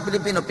 kaya mga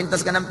Pilipino, pintas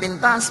ka ng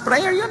pintas.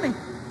 Prayer yun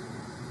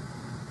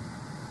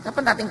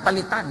Dapat nating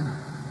palitan.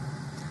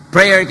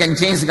 Prayer can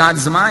change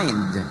God's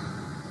mind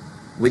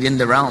within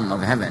the realm of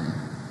heaven.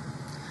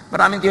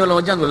 Maraming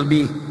theologian will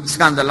be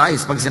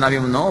scandalized pag sinabi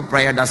mo, no,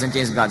 prayer doesn't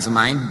change God's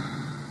mind.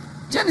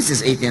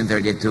 Genesis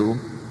 18:32.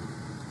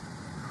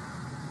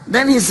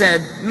 Then he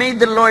said, may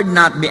the Lord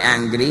not be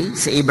angry,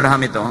 si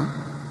Abraham ito,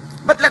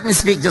 but let me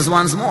speak just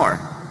once more.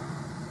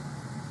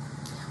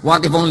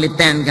 What if only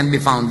 10 can be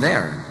found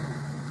there?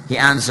 He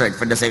answered,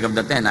 for the sake of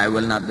the 10, I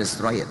will not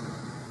destroy it.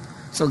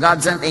 So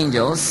God sent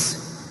angels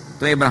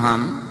to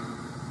Abraham.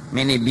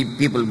 Many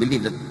people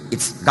believe that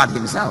it's God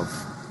himself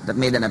that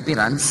made an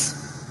appearance.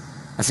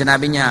 At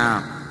sinabi niya,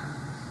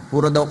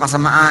 puro daw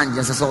kasamaan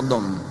dyan sa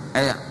Sodom.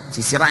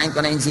 Sisirain ko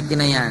na yung city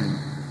na yan.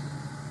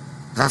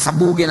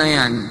 Sasabugin na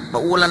yan.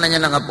 Paulan na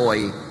niya ng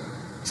apoy.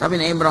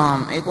 Sabi ni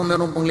Abraham, kung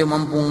meron pong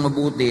 50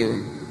 mabuti,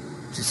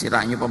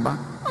 sisirain niyo pa ba?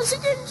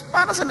 Sige,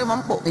 para sa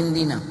 50,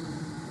 hindi na.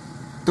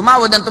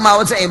 Tumawad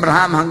sa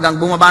Abraham hanggang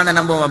bumaba na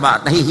ng bumaba.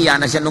 Nahihiya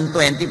na siya nung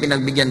 20,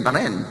 pinagbigyan pa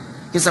rin.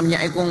 Kasi sabi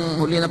niya, kung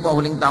huli na po,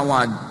 huling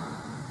tawad,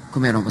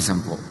 kung meron pa 10.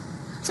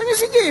 Sabi niya,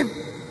 sige,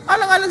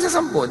 alang-alang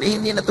sa 10,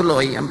 hindi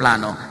natuloy ang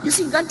plano. You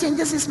see, God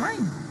changes His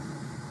mind.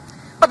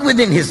 But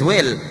within His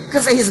will,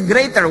 kasi His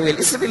greater will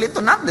is really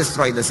to not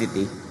destroy the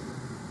city.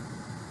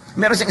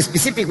 Meron siyang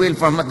specific will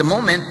for at the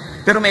moment,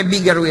 pero may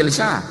bigger will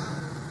siya.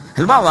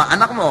 Halimbawa,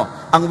 anak mo,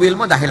 ang will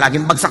mo dahil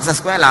laging bagsak sa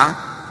eskwela,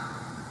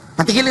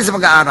 patigilin sa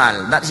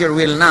pag-aaral. That's your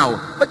will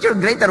now. But your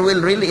greater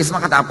will really is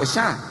makatapos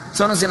siya.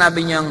 So, nung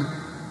sinabi niyang,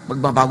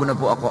 magbabago na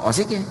po ako,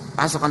 sige,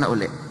 pasok ka na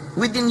uli.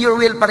 Within your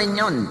will pa rin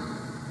yun.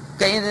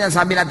 Kaya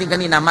sabi natin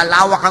kanina,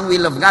 malawak ang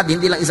will of God,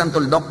 hindi lang isang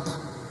tuldok.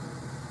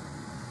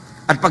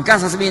 At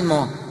pagka sasabihin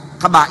mo,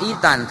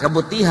 kabaitan,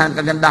 kabutihan,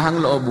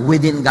 kagandahang loob,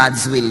 within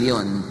God's will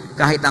yun.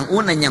 Kahit ang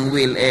una niyang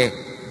will,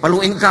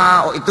 paluin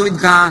ka o ituwid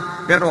ka,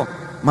 pero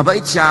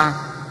mabait siya,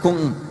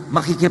 kung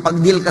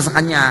makikipag-deal ka sa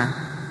kanya,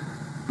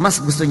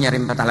 mas gusto niya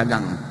rin pa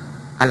talagang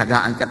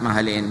alagaan ka at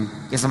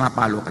mahalin kaysa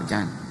mapalo ka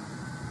dyan.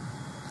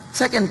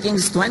 2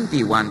 Kings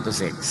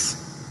 20:1-6.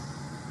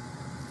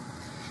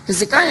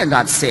 Hezekiah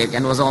got sick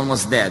and was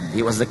almost dead.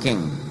 He was the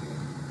king.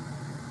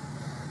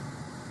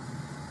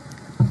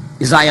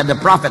 Isaiah the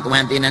prophet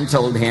went in and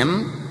told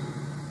him,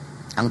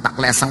 ang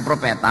taklesang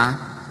propeta,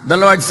 the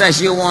Lord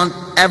says you won't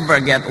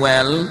ever get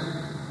well.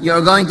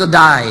 You're going to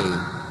die.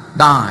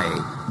 Die.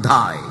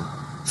 Die.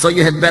 So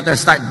you had better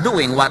start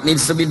doing what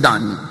needs to be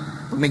done.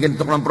 Pag may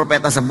ganito ng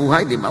propeta sa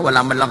buhay, di ba?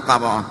 Wala man lang ka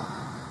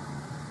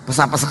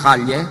pasapa sa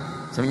kalye.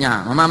 Sabi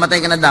niya,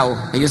 mamamatay ka na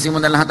daw. Ayusin mo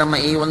na lahat ang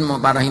maiiwan mo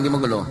para hindi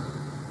magulo.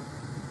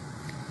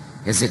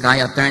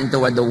 Hezekiah turned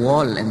toward the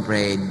wall and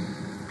prayed,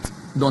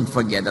 don't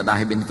forget that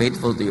I have been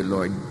faithful to you,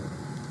 Lord.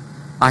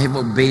 I have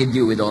obeyed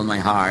you with all my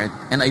heart,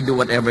 and I do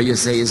whatever you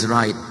say is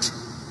right.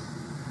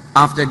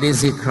 After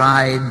this, he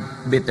cried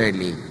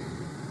bitterly.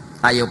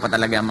 Ayaw pa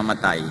talaga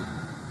mamatay.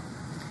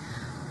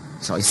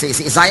 So, si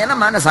Isaiah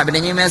naman, nasabi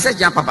na niya yung message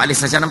niya, papaalis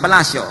na siya ng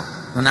palasyo.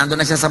 Nung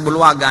nandun na siya sa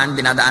bulwagan,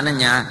 dinadaanan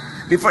niya,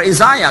 before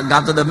Isaiah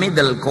got to the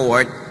middle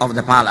court of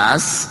the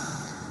palace,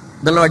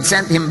 the Lord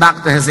sent him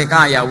back to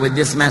Hezekiah with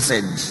this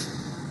message.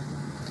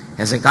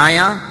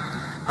 Hezekiah,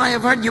 I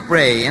have heard you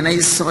pray, and I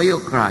saw you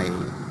cry.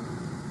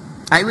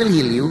 I will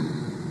heal you,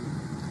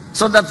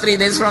 so that 3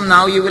 days from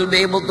now, you will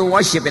be able to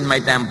worship in my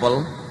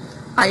temple.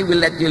 I will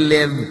let you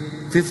live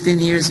 15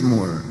 years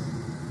more.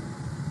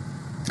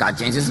 God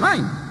changed his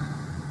mind.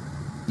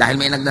 Dahil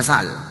may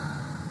nagdasal.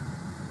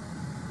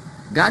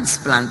 God's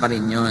plan pa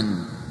rin yun.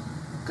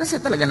 Kasi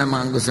talaga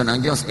namang gusto ng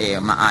Diyos,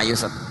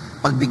 maayos at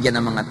pagbigyan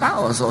ng mga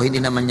tao. So, hindi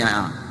naman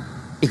niya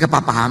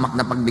ikapapahamak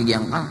na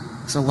pagbigyan ka.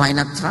 So, why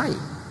not try?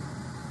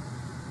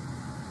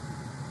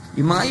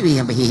 Yung mga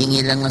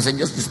hihingi lang sa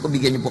Diyos, Diyos ko,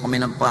 bigyan niyo po kami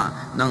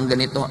ng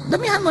ganito.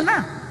 Damihan mo na.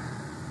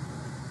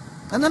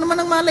 Ano naman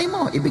ang malay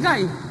mo?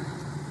 Ibigay.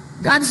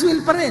 God's will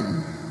pa rin.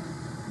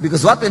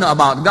 Because what we know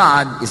about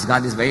God is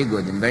very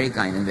good and very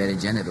kind and very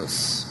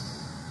generous.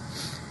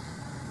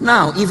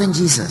 Now, even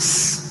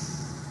Jesus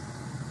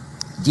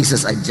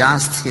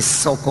adjusts his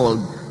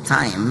so-called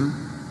time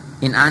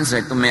in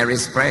answer to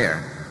Mary's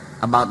prayer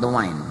about the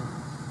wine.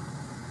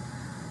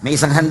 May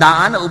isang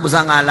handaan na ubos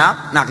ang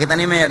alak, nakita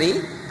ni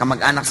Mary,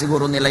 kamag-anak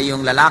siguro nila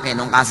yung lalaki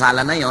nung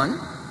kasalan na yon,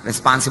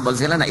 responsible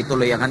sila na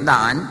ituloy ang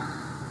handaan,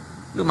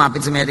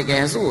 lumapit si Mary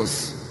kay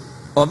Jesus.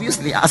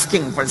 Obviously,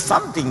 asking for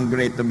something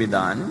great to be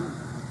done.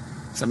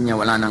 Sabi niya,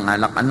 wala nang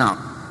alak, anak.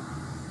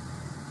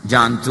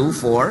 John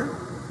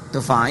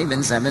 2:4-5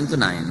 and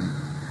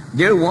 7-9.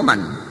 Dear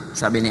woman,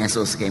 sabi ni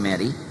Jesus kay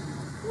Mary,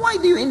 why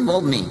do you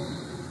involve me?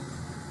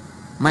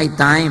 My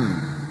time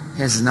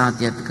has not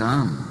yet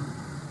come.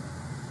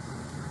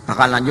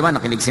 Akala niyo ba,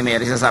 nakinig si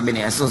Mary sa sabi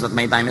ni Jesus that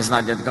my time has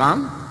not yet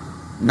come?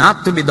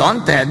 Not to be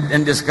daunted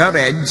and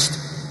discouraged,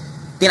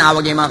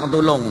 tinawag niya yung mga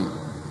katulong.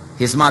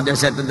 His mother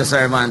said to the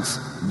servants,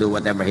 do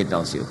whatever he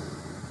tells you.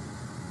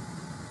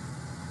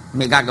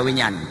 May gagawin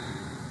yan.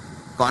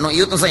 Kung anong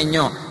iutos sa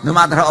inyo, no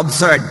matter how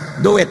absurd,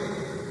 do it.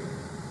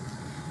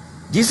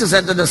 Jesus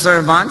said to the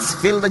servants,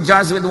 fill the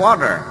jars with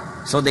water.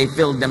 So they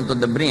filled them to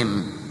the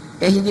brim.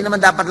 Hindi naman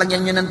dapat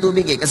lagyan nyo ng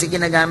tubig kasi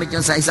ginagamit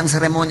yun sa isang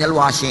ceremonial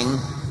washing.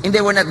 And they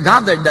were not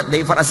gathered that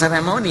day for a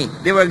ceremony.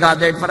 They were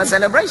gathered for a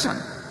celebration.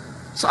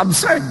 So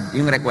absurd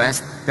yung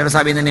request. Pero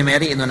sabi na ni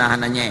Mary,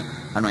 inunahan na niya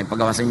ano,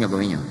 ipagawasan nyo,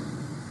 gawin nyo.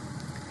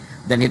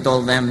 Then he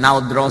told them,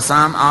 now draw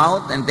some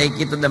out and take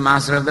it to the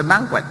master of the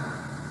banquet.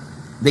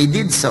 They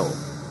did so.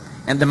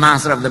 And the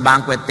master of the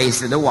banquet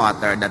tasted the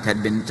water that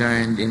had been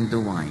turned into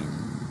wine.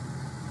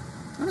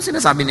 Ano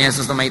sinasabi ni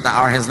Jesus na may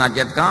hour has not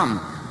yet come?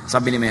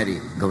 Sabi ni Mary,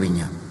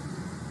 gawin niya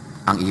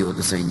ang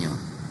iutos sa inyo.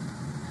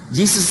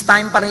 Jesus'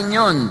 time pa rin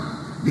yun.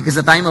 Because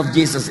the time of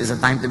Jesus is a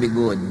time to be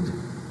good.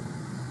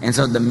 And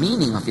so the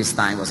meaning of his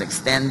time was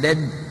extended.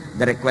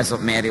 The request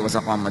of Mary was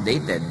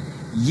accommodated.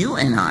 You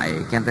and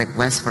I can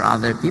request for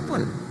other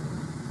people.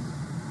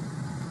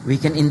 We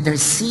can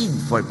intercede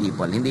for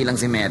people. Hindi lang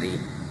si Mary.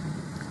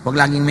 Huwag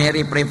laging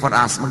Mary, pray for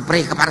us.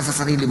 Mag-pray ka para sa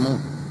sarili mo.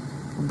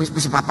 Huwag mo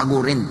siya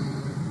papagurin.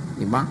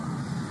 Diba?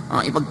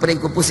 Ipag-pray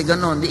ko po si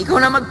ganun. Di ikaw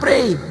na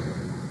mag-pray.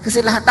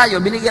 Kasi lahat tayo,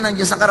 binigyan ng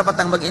Diyos ang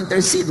karapatang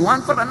mag-intercede one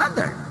for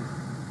another.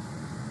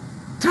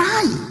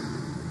 Try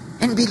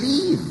and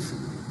believe.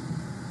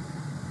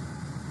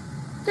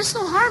 There's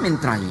no harm in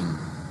trying.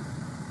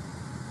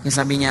 Kaya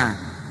sabi niya,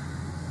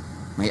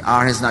 my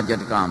hour has not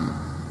yet come.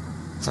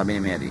 Sabi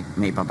ni Mary,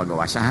 may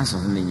ipapagawa siya,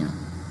 sundin niyo.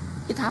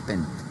 It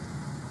happened.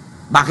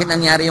 Bakit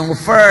nangyari yung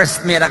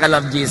first miracle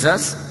of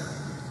Jesus?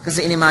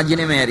 Kasi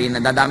inimagine ni Mary, na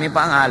dadami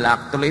pa ang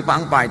alak, tuloy pa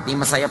ang party,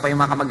 masaya pa yung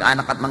mga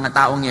kamag-anak at mga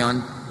taong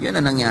yon, yun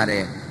ang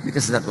nangyari.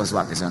 Because that was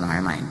what is on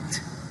her mind.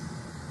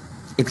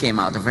 It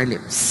came out of her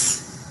lips.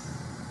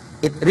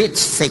 It reached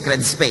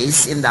sacred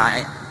space in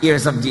the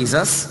ears of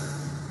Jesus.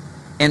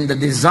 And the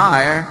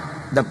desire,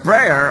 the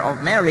prayer of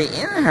Mary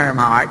in her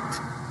heart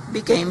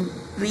became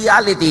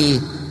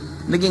reality.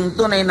 Naging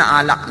tunay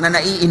na alak na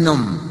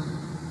naiinom.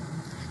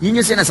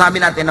 Yun yung sinasabi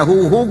natin,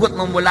 nahuhugot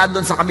mo mula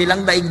doon sa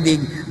kabilang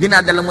daigdig,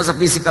 dinadala mo sa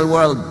physical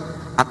world.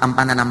 At ang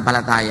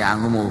pananampalataya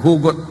ang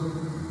humuhugot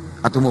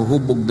at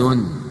humuhubog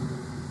doon.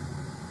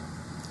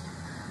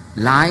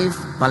 Life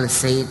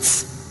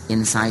pulsates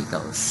in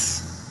cycles.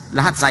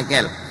 Lahat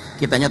cycle.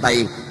 Kita nyo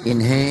tayo,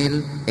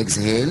 inhale,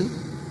 exhale.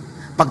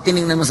 Pag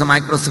tinignan mo sa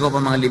microscope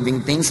ang mga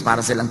living things,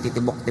 para silang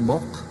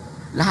titibok-tibok.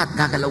 Lahat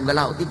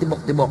gagalaw-galaw,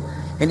 titibok-tibok.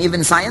 And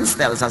even science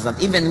tells us that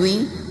even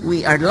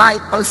we are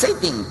light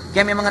pulsating.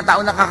 Kaya may mga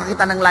tao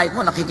nakakakita ng light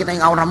mo, nakikita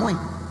yung aura mo eh.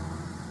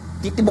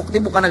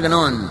 Titibok-tibok ka na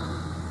ganon.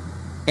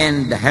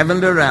 And the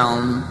heavenly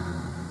realm,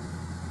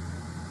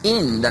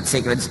 in that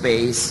sacred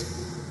space,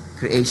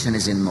 creation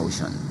is in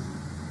motion.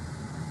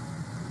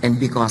 And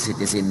because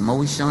it is in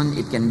motion,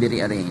 it can be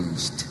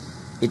rearranged.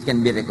 It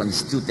can be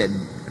reconstituted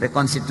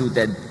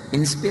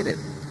in spirit,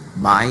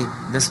 by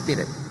the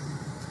Spirit.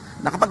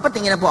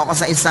 Nakapagpatingin na po ako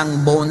sa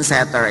isang bone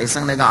setter,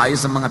 isang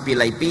nag-aayos ng mga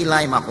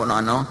pilay-pilay, mga kung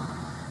ano.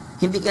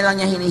 Hindi ka lang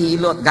niya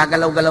hinihilot,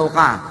 gagalaw-galaw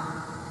ka.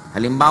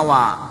 Halimbawa,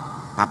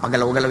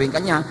 papagalaw-galawin ka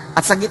niya,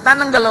 at sa gitna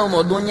ng galaw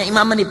mo, doon niya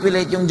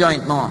imamanipulate yung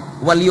joint mo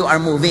while you are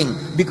moving.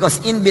 Because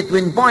in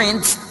between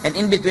points and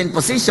in between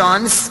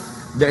positions,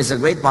 there is a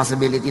great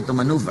possibility to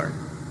maneuver.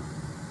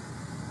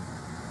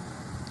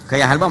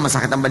 Kaya halimbawa,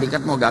 masakit ang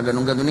balikat mo,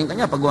 gaganong-ganunin ka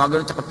niya, pag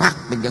gumagano, tsaka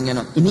pak, bigyan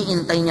gano'n.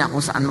 Iniintay niya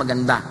kung saan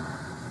maganda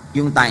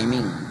yung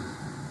timing.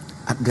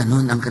 At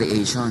ganun ang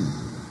creation.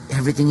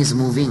 Everything is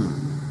moving.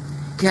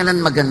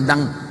 Kailan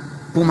magandang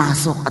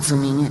pumasok at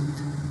sumingit?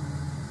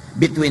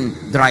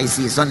 Between dry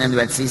season and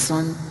wet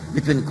season,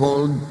 between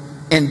cold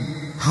and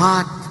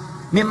hot,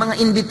 may mga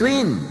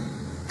in-between.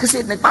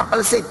 Kasi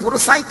nagpapalsate, puro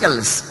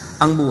cycles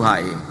ang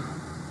buhay.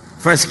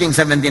 1 Kings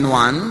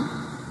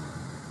 17:1,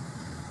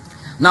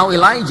 now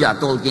Elijah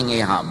told King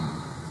Ahab,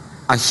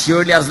 as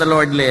surely as the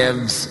Lord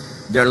lives,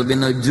 there will be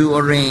no dew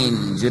or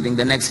rain during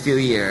the next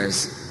few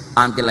years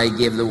until I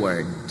give the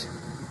word.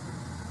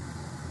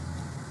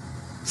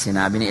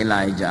 Sinabi ni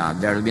Elijah,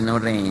 there will be no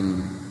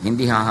rain,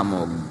 hindi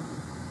hahamog.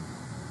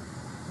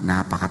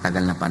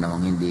 Napakatagal na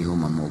panahon hindi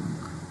humamog.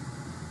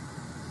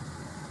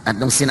 At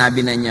nung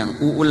sinabi na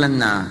niyang uulan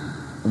na,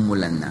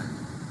 umulan na.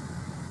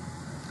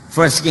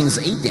 1 Kings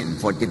 18,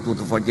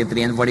 42 to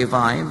 43 and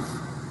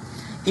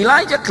 45.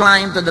 Elijah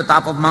climbed to the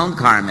top of Mount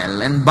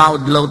Carmel and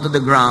bowed low to the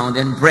ground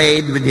and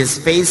prayed with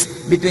his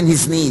face between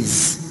his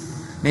knees.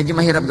 Medyo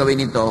mahirap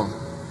gawin ito.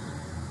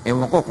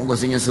 Ewan ko kung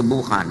gusto niyo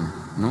subukan,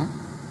 no?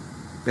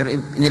 Pero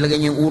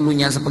inilagay niya yung ulo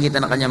niya sa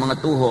pagitan ng kanyang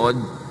mga tuhod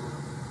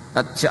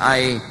at siya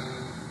ay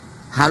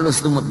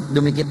halos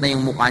dumikit na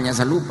yung mukha niya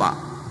sa lupa.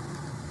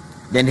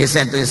 Then he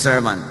said to his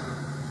servant,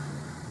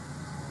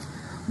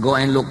 go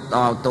and look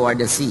out toward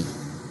the sea.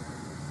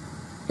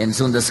 And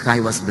soon the sky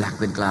was black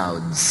with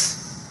clouds.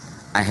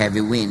 A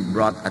heavy wind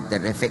brought a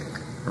terrific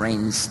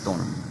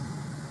rainstorm.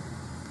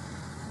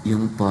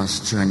 Yung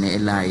posture ni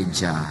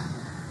Elijah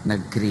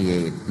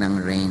nag-create ng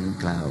rain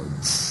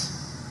clouds.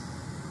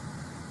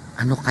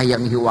 Ano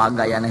kayang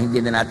hiwaga yan na hindi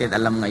na natin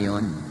alam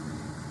ngayon?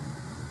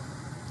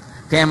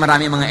 Kaya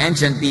marami mga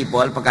ancient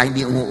people, pagka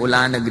hindi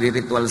umuulan,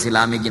 nagre-ritual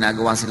sila, may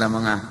ginagawa sila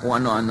mga kung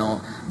ano-ano,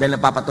 dahil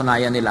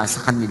napapatunayan nila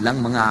sa kanilang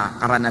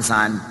mga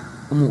karanasan,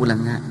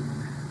 umuulan nga.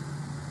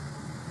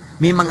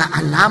 May mga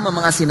alam ang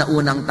mga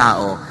sinaunang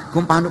tao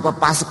kung paano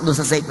papasok doon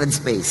sa sacred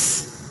space.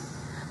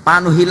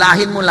 Paano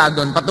hilahin mula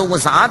doon patungo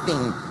sa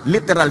ating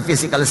literal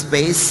physical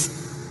space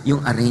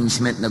yung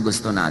arrangement na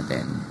gusto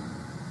natin.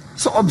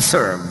 So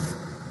observe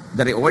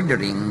the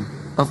reordering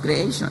of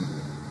creation.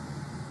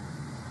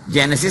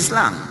 Genesis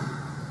lang,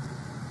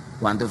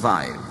 1 to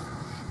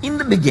 5. In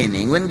the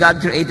beginning, when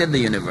God created the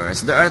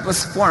universe, the earth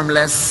was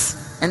formless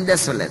and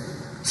desolate.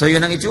 So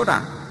yun ang itsura.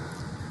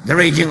 The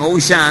raging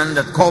ocean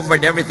that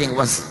covered everything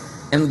was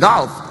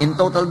engulfed in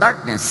total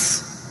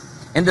darkness.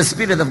 And the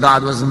Spirit of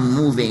God was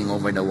moving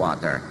over the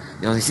water.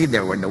 You see,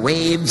 there were the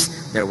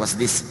waves, there was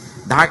this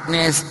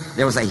darkness,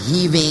 there was a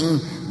heaving,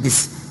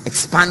 this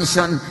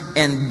expansion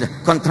and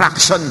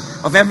contraction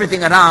of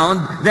everything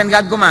around. Then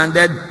God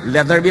commanded,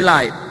 let there be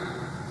light.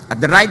 At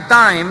the right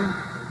time,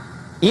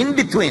 in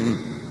between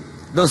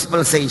those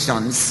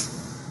pulsations,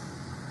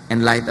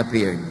 and light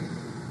appeared.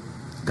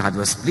 God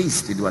was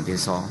pleased with what he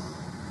saw.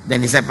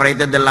 Then he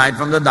separated the light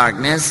from the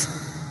darkness,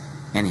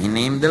 and he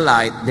named the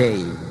light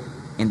day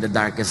in the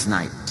darkest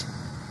night.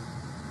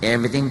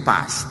 Everything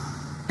passed,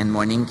 and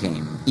morning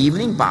came.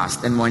 Evening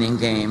passed, and morning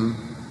came.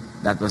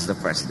 That was the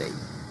first day.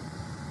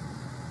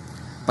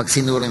 Pag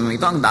sinuri mo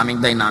ito, ang daming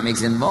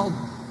dynamics involved.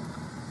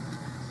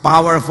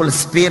 Powerful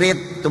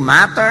spirit to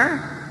matter,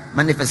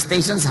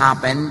 manifestations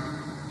happen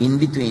in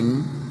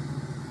between,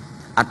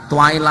 at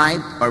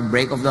twilight or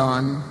break of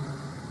dawn,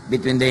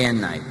 between day and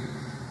night.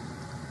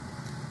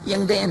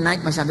 Yung day and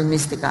night, masyadong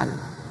mystical.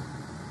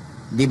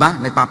 Di ba?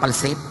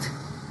 Nagpapalsate.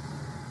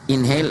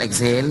 Inhale,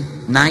 exhale,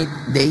 night,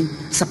 day.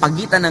 Sa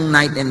pagitan ng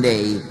night and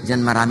day,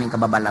 dyan maraming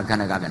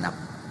kababalaghan nagaganap.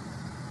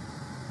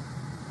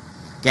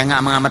 Kaya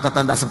nga mga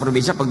matatanda sa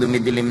probinsya, pag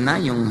dumidilim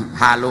na, yung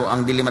halo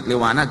ang dilim at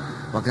liwanag,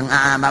 huwag kang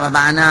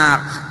bababa anak.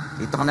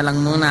 Dito ka na lang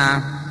muna.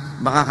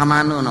 Baka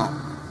kamano, no?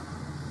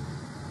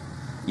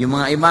 Yung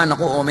mga iba,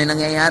 naku, may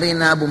nangyayari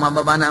na,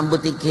 bumababa na ang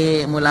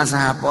butike mula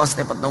sa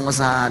poste patungo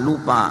sa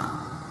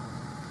lupa.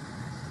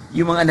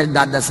 Yung mga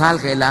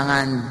nagdadasal,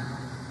 kailangan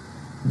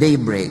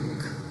daybreak,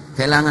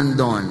 kailangan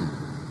dawn.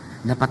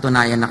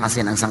 Napatunayan na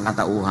kasi ng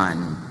sangkatauhan,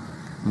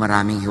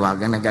 maraming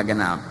hiwagang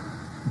nagaganap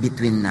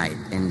between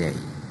night and day.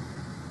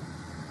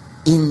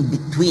 In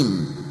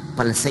between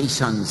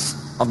pulsations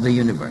of the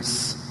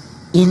universe,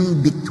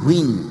 in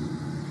between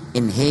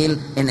inhale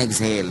and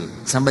exhale,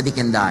 somebody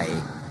can die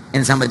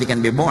and somebody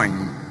can be born.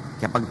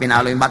 Kaya pag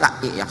pinalo yung bata,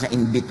 iiyak siya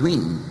in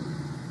between.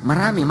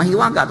 Marami,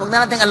 mahiwaga. Huwag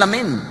na natin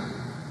alamin.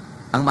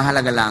 Ang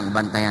mahalaga lang,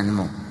 bantayan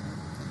mo.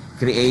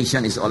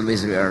 Creation is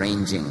always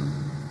rearranging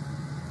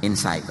in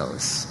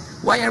cycles.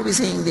 Why are we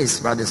saying this,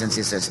 brothers and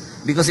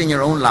sisters? Because in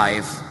your own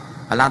life,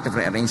 a lot of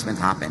rearrangement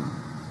happen.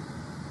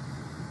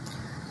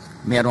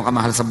 Meron ka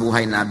mahal sa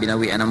buhay na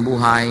binawian ng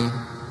buhay.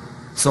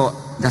 So,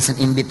 that's an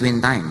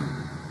in-between time.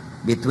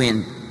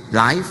 Between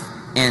life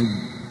and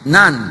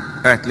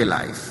non-earthly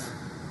life.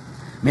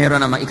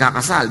 Meron namang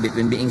ikakasal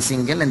between being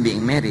single and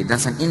being married.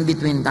 That's an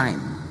in-between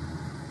time.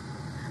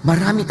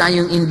 Marami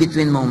tayong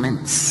in-between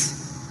moments.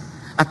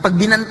 At pag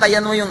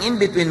binantayan mo yung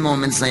in-between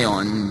moments na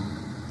yon,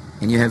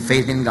 and you have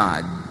faith in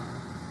God,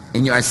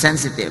 and you are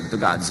sensitive to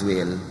God's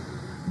will,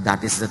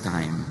 that is the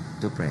time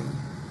to pray.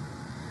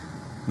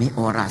 May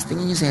oras.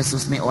 Tingnan niyo si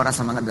Jesus, may oras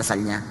sa mga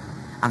dasal niya.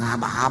 Ang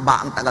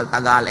haba-haba, ang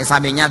tagal-tagal. Eh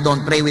sabi niya,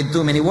 don't pray with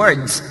too many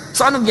words.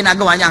 So anong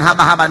ginagawa niya? Ang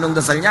haba-haba nung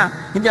dasal niya?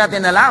 Hindi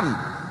natin alam.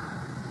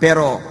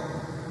 Pero,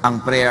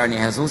 ang prayer ni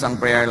Jesus,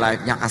 ang prayer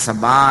life niya,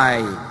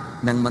 kasabay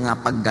ng mga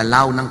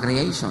paggalaw ng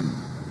creation.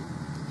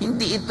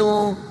 Hindi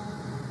ito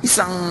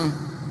isang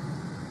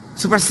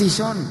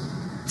superstition.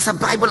 Sa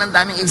Bible, ang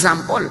daming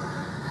example.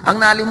 Ang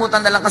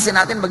nalimutan na lang kasi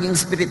natin maging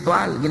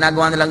spiritual.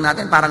 Ginagawa na lang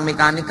natin parang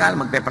mechanical.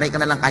 Magpe-pray ka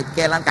na lang kahit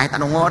kailan, kahit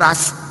anong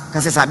oras.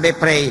 Kasi sabi,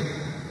 pray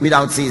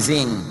without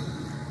ceasing.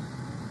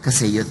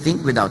 Kasi you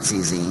think without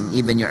ceasing.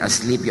 Even you're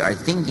asleep, you are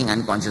thinking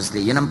unconsciously.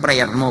 Yun ang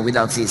prayer mo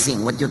without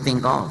ceasing. What you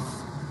think of.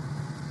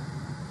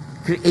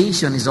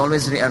 Creation is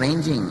always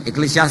rearranging.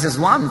 Ecclesiastes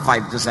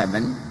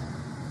 1:5-7.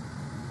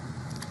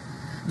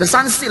 The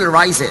sun still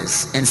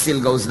rises and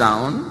still goes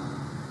down,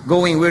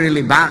 going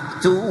wearily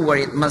back to where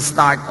it must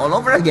start all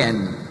over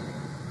again.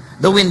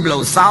 The wind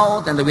blows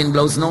south and the wind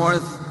blows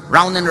north,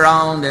 round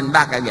and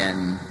back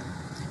again.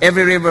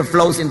 Every river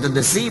flows into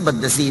the sea,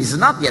 but the sea is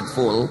not yet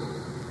full.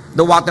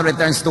 The water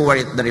returns to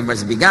where the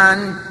rivers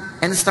began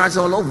and starts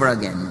all over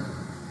again.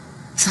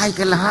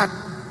 Cycle lahat.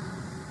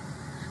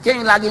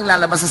 Kaya yung laging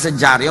lalabas sa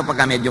dyaryo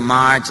pagka medyo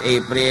March,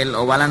 April,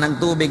 o wala ng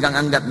tubig ang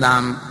Angat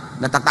Dam,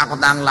 natatakot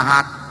na ang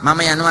lahat.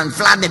 Mamaya naman,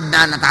 flooded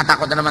na,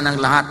 natatakot na naman ang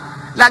lahat.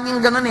 Laging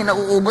ganun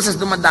nauubos as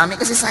dumadami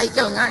kasi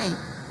cycle nga eh.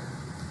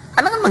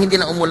 Alam nga hindi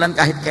na umulan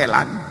kahit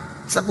kailan.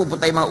 Saan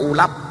pupunta yung mga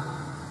ulap?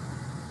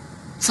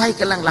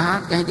 Cycle lang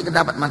lahat, kaya hindi ka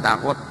dapat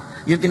matakot.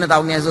 Yung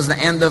tinatawag ni Jesus na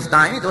end of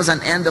time, it was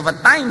an end of a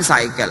time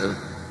cycle.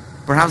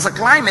 Perhaps a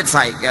climate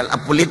cycle, a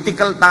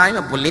political time,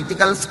 a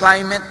political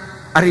climate,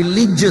 a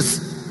religious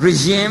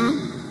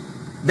regime.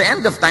 The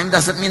end of time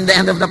doesn't mean the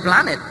end of the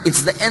planet.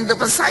 It's the end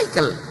of a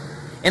cycle.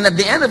 And at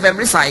the end of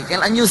every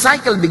cycle, a new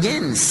cycle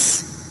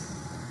begins.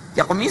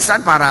 Kaya kung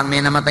minsan parang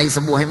may namatay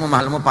sa buhay mo,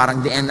 mahal mo parang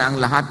the end na ang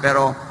lahat,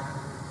 pero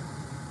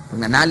pag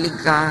nanalig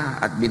ka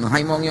at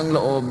binuhay mo ang iyong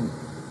loob,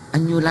 a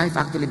new life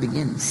actually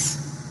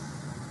begins.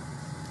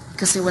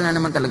 Kasi wala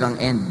naman talagang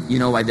end. You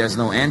know why there's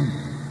no end?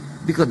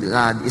 Because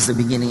God is the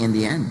beginning and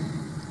the end.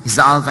 He's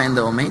the Alpha and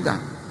the Omega.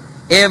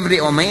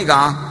 Every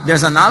Omega,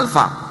 there's an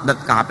Alpha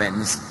that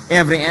happens.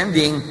 Every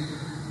ending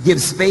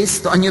gives space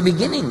to a new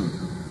beginning.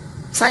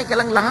 Cycle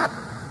lang lahat.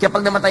 Kaya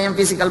pag namatay ang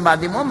physical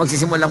body mo,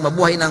 magsisimulang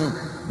mabuhay ng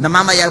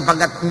namamayag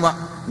pagkat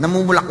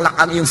namumulaklak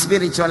ang iyong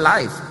spiritual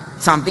life.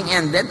 Something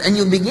ended, a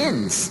new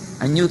begins.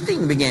 A new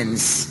thing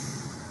begins.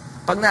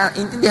 Pag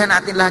naintindihan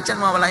natin lahat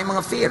yan, mawala yung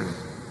mga fear.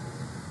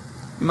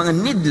 Yung mga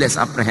needless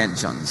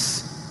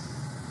apprehensions.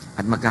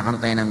 At magkakaroon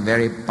tayo ng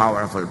very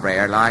powerful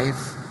prayer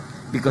life.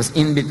 Because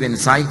in between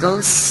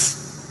cycles,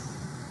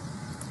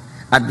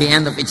 at the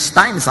end of each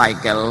time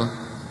cycle,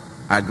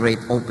 are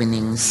great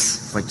openings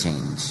for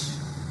change.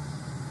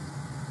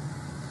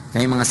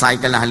 Kaya yung mga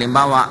cycle na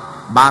halimbawa,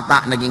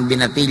 bata naging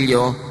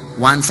binatilyo,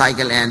 one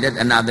cycle ended,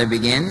 another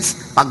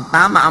begins. Pag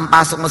tama ang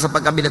pasok mo sa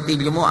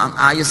pagkabinatilyo mo, ang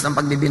ayos ng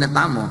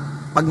pagbibinata mo.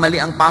 Pag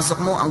mali ang pasok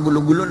mo, ang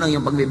gulo-gulo ng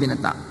iyong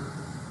pagbibinata.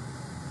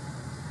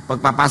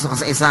 Pagpapasok ka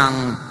sa isang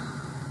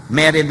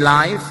married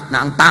life,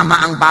 na ang tama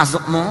ang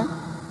pasok mo,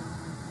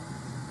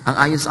 ang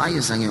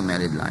ayos-ayos ang iyong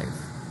married life.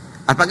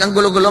 At pag ang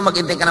gulo-gulo,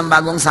 mag-intay ka ng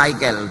bagong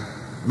cycle.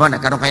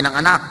 Nagkaroon kayo ng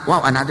anak.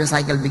 Wow, another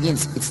cycle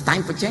begins. It's time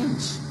for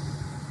change.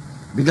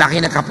 Bigla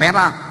kayo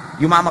nagkapera.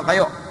 Yumama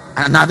kayo.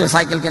 Another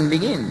cycle can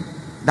begin.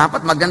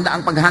 Dapat maganda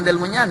ang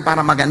pag-handle mo niyan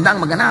para maganda ang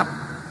maganap.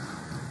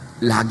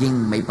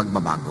 Laging may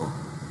pagbabago.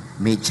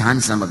 May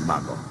chance na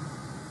magbago.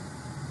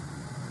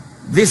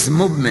 These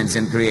movements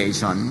in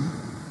creation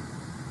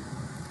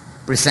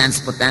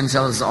presents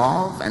potentials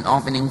of and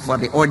opening for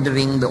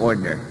reordering the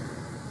order.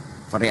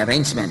 For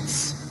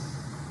rearrangements,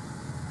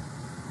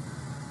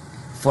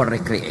 for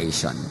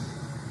recreation.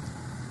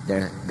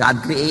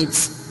 God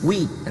creates,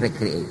 we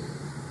recreate.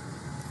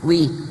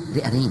 We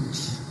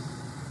rearrange.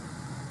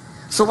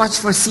 So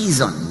watch for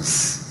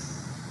seasons.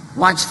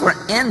 Watch for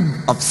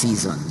end of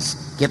seasons.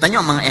 Kita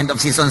nyo, mga end of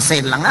season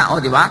sale lang nga,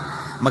 di ba?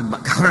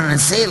 Magkakaroon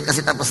ng sale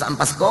kasi tapos ang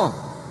Pasko.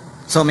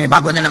 So may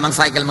bago na namang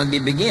cycle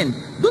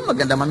magbibigin. Doon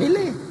maganda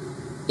mamili.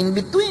 In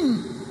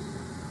between.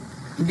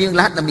 Hindi yung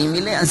lahat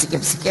namimili, ang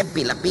sikip-sikip,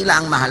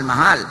 pila-pila, ang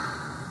mahal-mahal.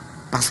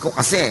 Pasko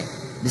kasi,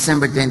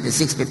 December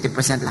 26,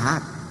 50%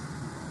 lahat.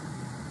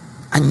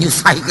 A new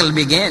cycle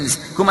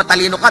begins. Kung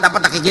matalino ka,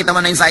 dapat nakikita mo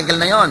na yung cycle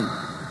na yon.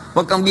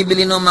 Huwag kang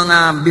bibili ng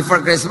mga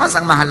before Christmas,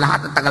 ang mahal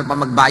lahat, at tagal pa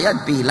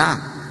magbayad,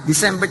 pila.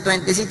 December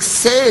 26,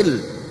 sale.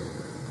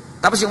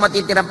 Tapos yung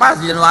matitira pa,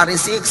 January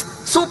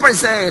 6, super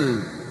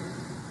sale.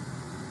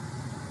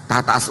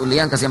 Tataas uli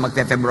yan kasi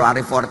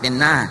magpe-February 14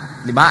 na.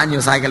 Di ba? A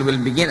new cycle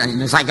will begin. A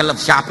new cycle of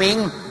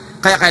shopping.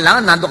 Kaya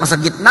kailangan, nando ka sa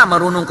gitna,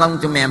 marunong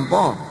kang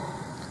tumempo.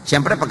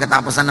 Siyempre,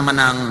 pagkatapos na naman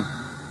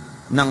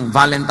ng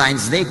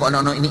Valentine's Day, kung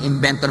ano-ano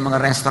ini-invento ng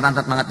mga restaurant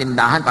at mga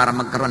tindahan para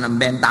magkaroon ng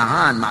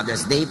bentahan.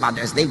 Mother's Day,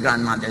 Father's Day,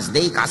 Grandmother's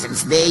Day,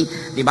 Cousin's Day,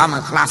 di ba?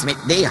 Mga classmate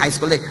day, high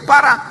school day.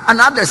 Para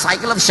another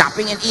cycle of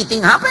shopping and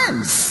eating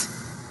happens.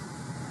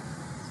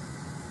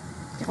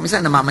 Kaya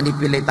minsan,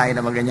 namamanipulate tayo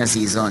ng mga ganyan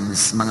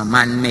seasons, mga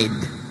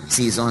man-made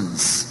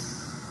seasons.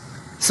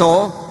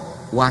 So,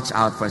 watch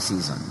out for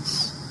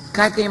seasons.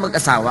 Kahit kayo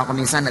mag-asawa,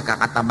 kung minsan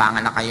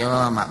nagkakatabangan na kayo,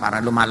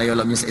 para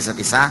lumalayo-loob nyo sa isa't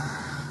isa,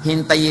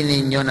 hintayin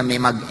ninyo na may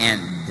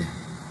mag-end.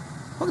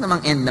 Huwag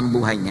namang end ng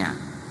buhay niya.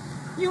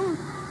 Yung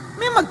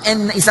may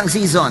mag-end na isang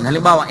season.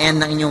 Halimbawa,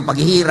 end ng inyong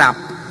paghihirap,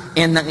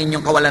 end ng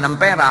inyong kawalan ng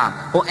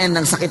pera, o end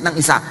ng sakit ng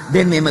isa.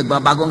 Then may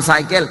magbabagong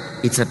cycle.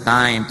 It's a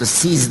time to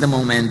seize the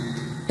moment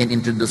and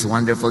introduce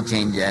wonderful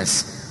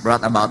changes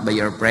brought about by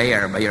your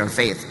prayer, by your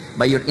faith,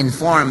 by your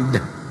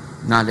informed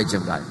knowledge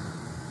of God.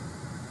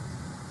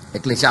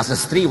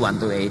 Ecclesiastes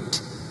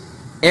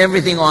 3:1-8.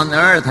 Everything on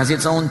earth has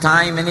its own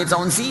time and its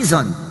own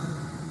season.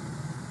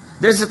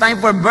 There's a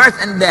time for birth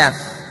and death.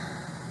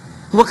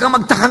 Huwag kang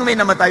magtakang may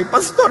namatay.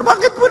 Pastor,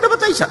 bakit po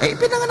namatay siya?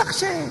 Pinanganak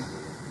siya eh.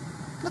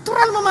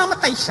 Natural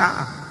mamamatay siya.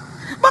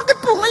 Bakit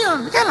po ngayon?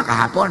 Kailan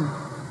kahapon?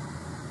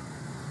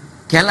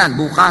 Kailan?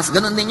 Bukas?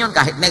 Ganun din yun.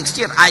 Kahit next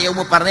year, ayaw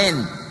mo pa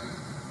rin.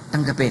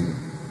 Tanggapin.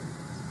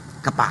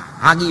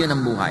 Hagi yun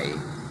ang buhay.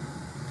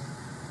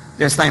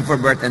 There's time for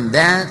birth and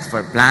death,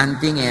 for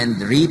planting and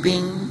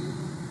reaping,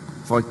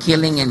 for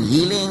killing and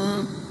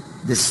healing,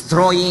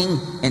 destroying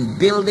and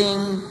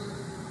building,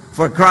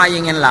 for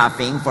crying and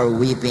laughing, for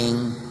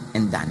weeping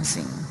and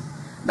dancing.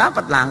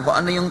 Dapat lang, kung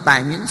ano yung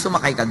time, yun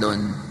sumakay ka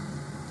doon.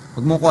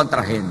 Huwag mo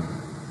kontrahin.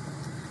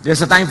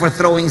 There's a time for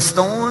throwing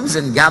stones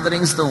and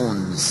gathering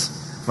stones,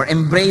 for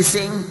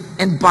embracing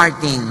and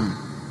parting.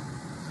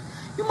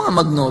 Yung mga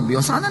magnobyo,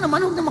 sana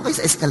naman huwag naman kayo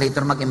sa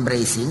escalator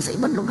mag-embracing sa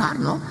ibang lugar,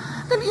 no?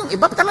 Dahil yung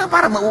iba talaga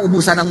para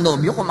mauubusan ng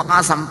nobyo kung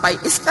makasampay,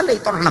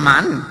 escalator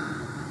naman.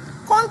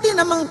 Konti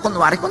namang,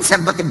 kunwari,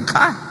 conservative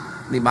ka.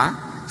 Di ba?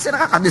 Kasi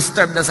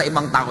nakaka-disturb na sa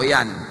ibang tao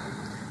yan.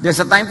 There's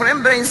a time for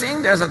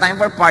embracing, there's a time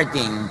for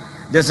parting,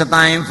 there's a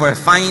time for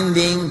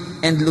finding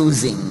and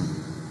losing.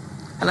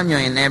 Alam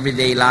nyo, in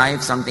everyday life,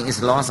 something is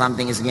lost,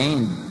 something is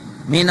gained.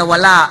 May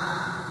nawala.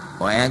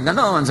 O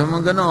ganon, sa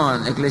mga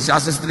ganon.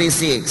 Ecclesiastes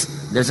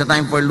 3:6, there's a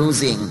time for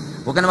losing.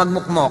 Huwag ka na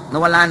magmukmok,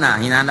 nawala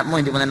na, hinanap mo,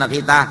 hindi mo na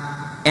nakita.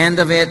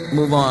 End of it,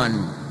 move on.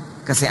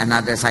 Kasi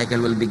another cycle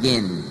will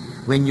begin.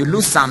 When you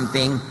lose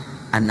something,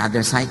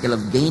 another cycle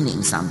of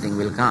gaining something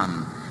will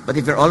come.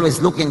 But if you're always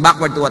looking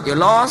backward to what you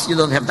lost, you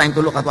don't have time to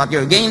look at what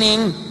you're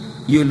gaining,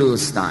 you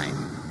lose time.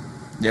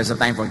 There's a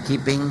time for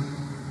keeping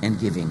and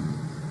giving.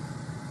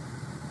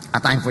 A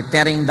time for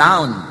tearing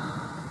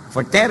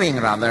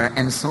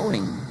and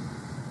sowing.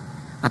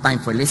 A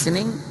time for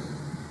listening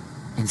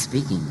and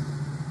speaking.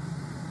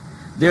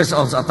 There's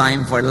also a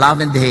time for love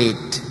and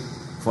hate,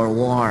 for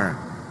war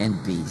and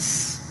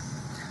peace.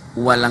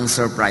 Walang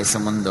surprise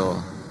sa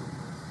mundo.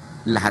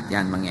 Lahat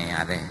yan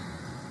mangyayari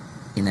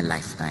in a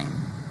lifetime.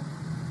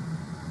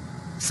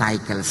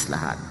 Cycles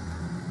lahat.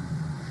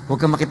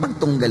 Huwag kang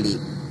makipagtunggali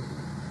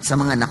sa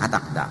mga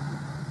nakatakda.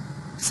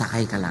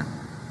 Sakay ka lang.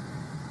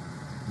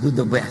 Do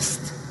the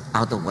best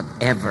out of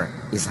whatever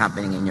is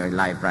happening in your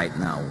life right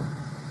now.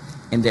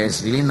 And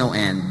there's really no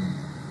end.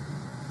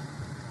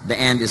 The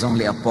end is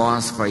only a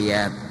pause for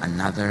yet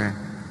another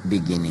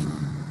beginning.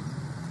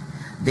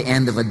 The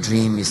end of a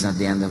dream is not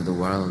the end of the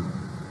world.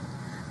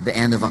 The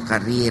end of a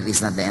career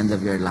is not the end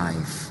of your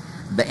life.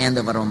 The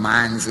end of a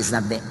romance is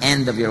not the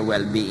end of your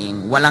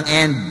well-being. Walang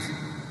end.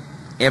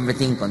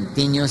 Everything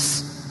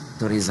continues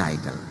to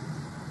recycle.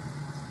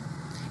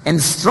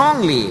 And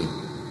strongly,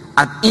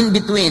 at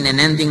in-between and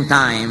ending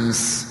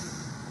times,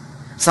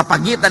 sa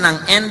pagitan ng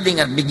ending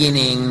at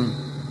beginning,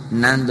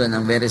 nandoon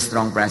ang very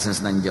strong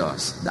presence ng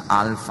Diyos, the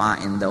Alpha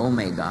and the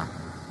Omega,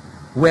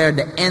 where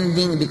the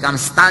ending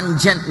becomes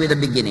tangent with the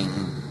beginning.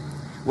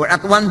 Where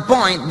at one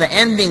point, the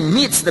ending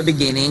meets the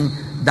beginning,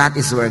 that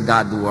is where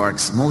God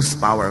works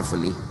most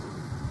powerfully.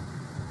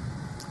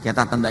 Kaya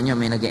tatandaan nyo,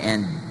 may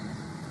nag-e-end.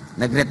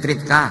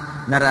 Nag-retreat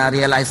ka,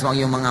 nare-realize mo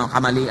yung mga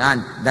kamalian.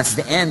 That's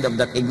the end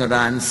of that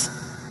ignorance.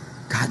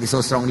 God is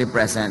so strongly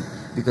present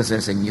because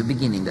there's a new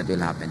beginning that will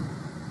happen.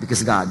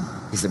 Because God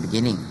is the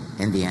beginning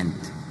and the end.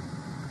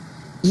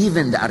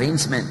 Even the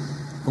arrangement,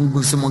 kung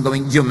gusto mong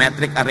gawing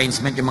geometric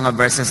arrangement yung mga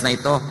verses na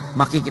ito,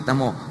 makikita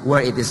mo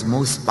where it is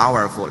most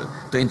powerful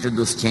to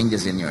introduce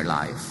changes in your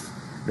life.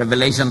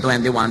 Revelation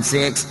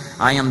 21:6,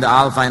 I am the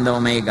Alpha and the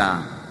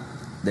Omega,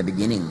 the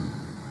beginning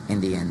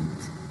and the end.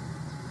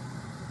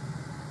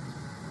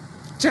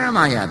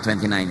 Jeremiah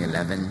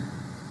 29:11,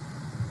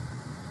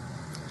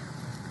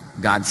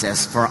 God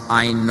says, for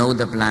I know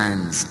the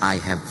plans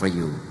I have for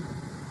you.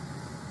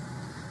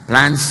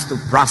 Plans to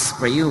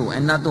prosper you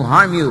and not to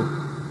harm you.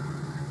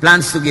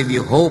 Plans to give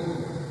you hope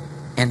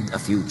and a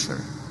future.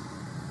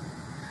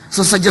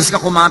 So sa Diyos ka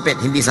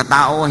kumapit, hindi sa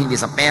tao, hindi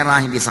sa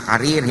pera, hindi sa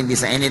career, hindi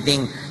sa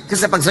anything.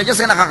 Kasi pag sa Diyos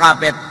ka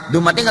nakakapit,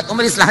 dumating at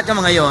umalis lahat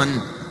yung mga yon,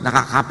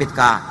 nakakapit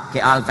ka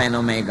kay Alpha and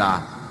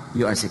Omega,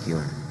 you are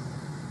secure.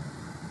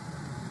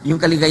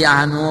 Yung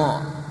kaligayahan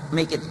mo,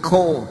 make it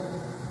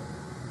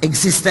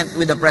co-existent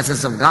with the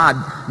presence of God,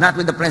 not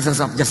with the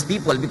presence of just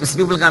people, because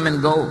people come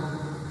and go.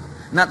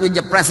 Not with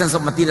the presence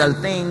of material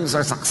things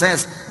or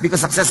success, because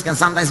success can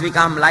sometimes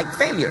become like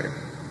failure.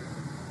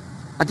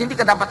 At hindi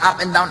ka dapat up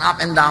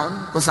and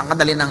down, kung saan ka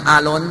dali ng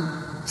alon,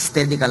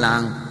 steady ka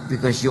lang,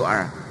 because you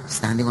are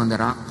standing on the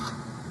rock.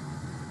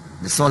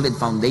 The solid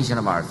foundation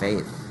of our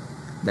faith,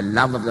 the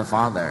love of the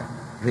Father,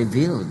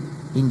 revealed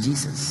in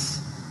Jesus.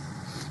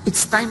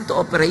 It's time to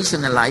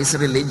operationalize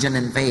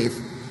religion and faith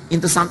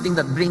into something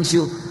that brings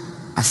you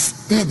a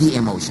steady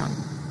emotion,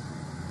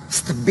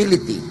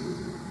 stability,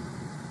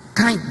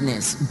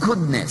 kindness,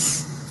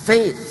 goodness,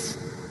 faith.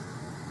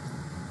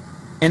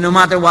 And no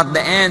matter what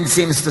the end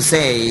seems to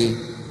say,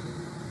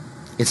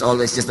 it's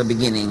always just the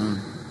beginning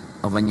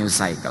of a new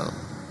cycle.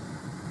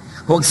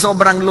 Huwag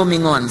sobrang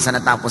lumingon sa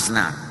natapos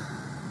na.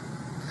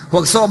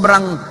 Huwag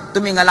sobrang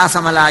tumingala sa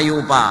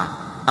malayo pa.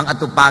 ang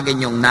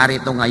atupagin yung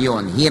narito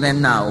ngayon, here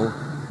and now,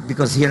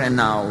 because here and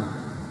now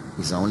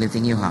is the only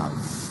thing you have.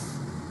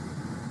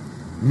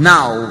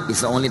 Now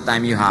is the only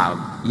time you have.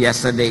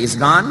 Yesterday is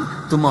gone,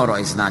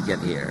 tomorrow is not yet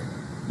here.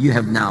 You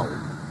have now.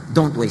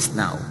 Don't waste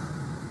now.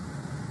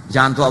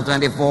 John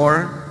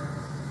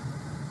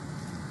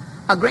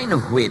 12:24, a grain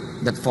of wheat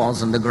that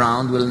falls on the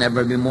ground will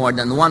never be more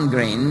than 1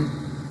 grain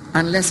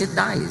unless it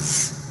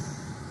dies.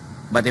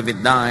 But if it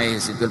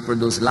dies, it will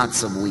produce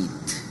lots of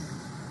wheat.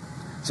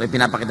 So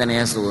ipinapakita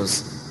ni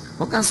Jesus,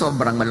 huwag kang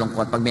sobrang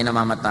malungkot pag may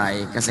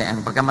namamatay, kasi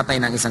ang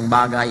pagkamatay ng isang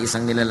bagay,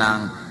 isang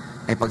nilalang,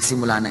 ay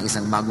pagsimula ng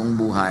isang bagong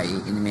buhay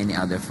in many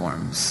other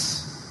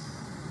forms.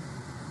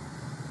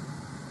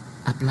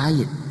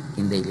 Apply it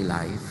in daily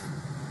life.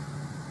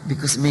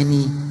 Because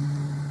many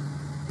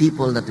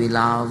people that we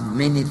love,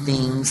 many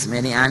things,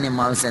 many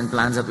animals and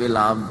plants that we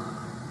love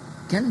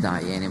can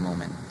die any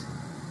moment.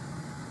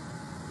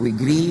 We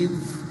grieve,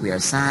 we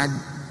are sad,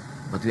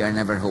 but we are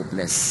never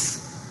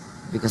hopeless.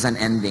 Because an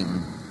ending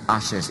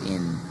ushers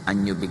in a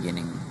new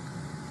beginning.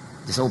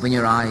 Just open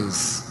your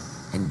eyes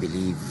and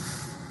believe.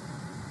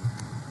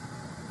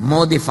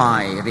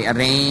 Modify,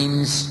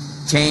 rearrange,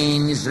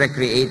 change,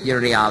 recreate your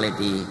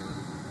reality,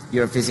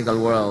 your physical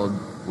world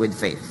with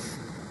faith.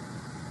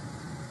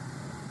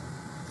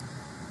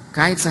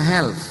 Kahit sa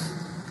health,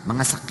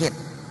 mga sakit,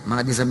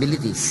 mga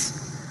disabilities,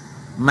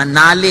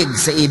 manalig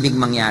sa ibig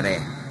mangyari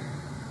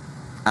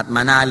at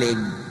manalig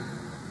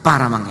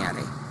para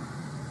mangyari.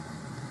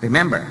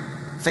 Remember,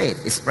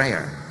 faith is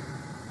prayer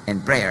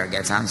and prayer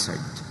gets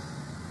answered.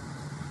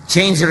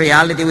 Change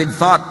reality with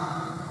thought.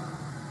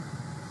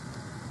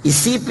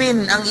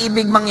 Isipin ang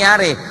ibig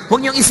mangyari.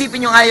 Huwag niyong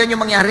isipin yung ayaw niyo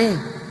mangyari.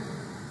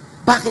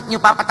 Bakit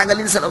niyo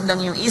papatagalin sa loob ng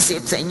inyong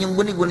isip, sa inyong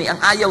guni-guni, ang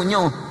ayaw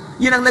niyo?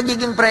 Yun ang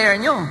nagiging prayer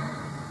niyo.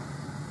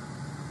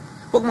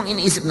 Huwag mong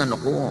iniisip na,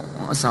 naku,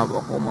 ang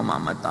asawa ko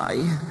mamamatay,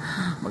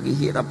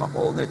 maghihirap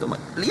ako, ganito.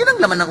 Yun ang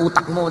laman ng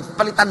utak mo,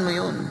 palitan mo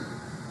yun.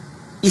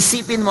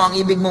 Isipin mo ang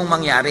ibig mong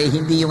mangyari,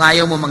 hindi yung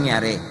ayaw mo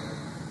mangyari.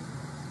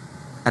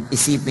 At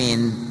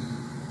isipin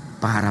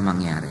para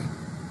mangyari.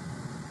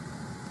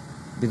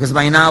 Because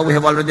by now, we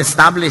have already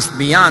established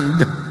beyond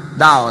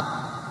doubt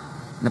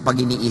na pag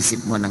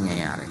iniisip mo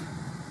nangyayari.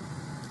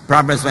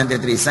 Proverbs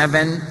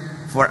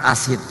 23:7, for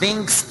as he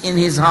thinks in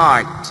his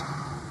heart,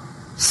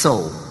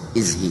 so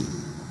is he.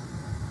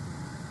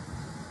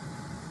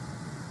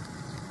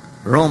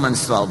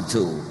 Romans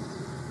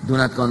 12:2, do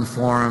not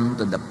conform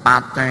to the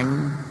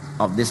pattern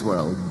of this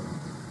world,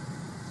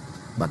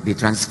 but be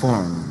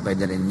transformed by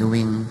the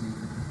renewing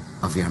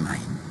of your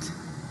mind.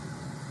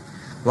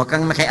 Huwag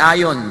kang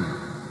makiayon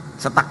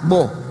sa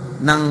takbo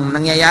ng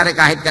nangyayari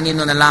kahit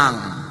kanino na lang.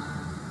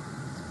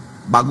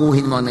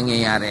 Baguhin mo ang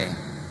nangyayari.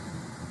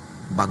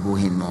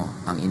 Baguhin mo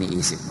ang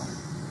iniisip mo.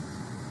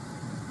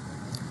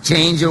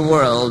 Change your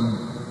world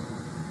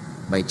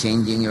by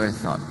changing your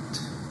thought.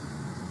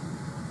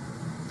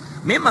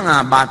 May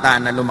mga bata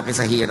na lumaki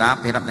sa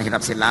hirap na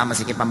hirap sila,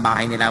 masikip ang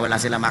bahay nila, wala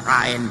silang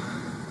makain.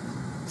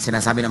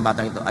 Sinasabi ng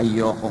batang ito,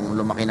 ayokong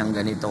lumaki ng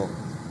ganito.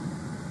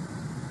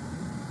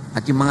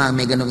 At yung mga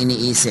may ganong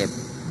iniisip,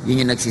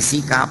 yun yung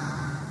nagsisikap,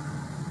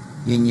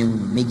 yun yung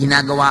may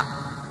ginagawa,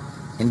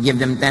 and give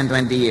them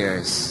 10-20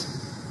 years,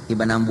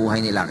 iba na ang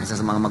buhay nila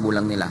kaysa sa mga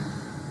magulang nila.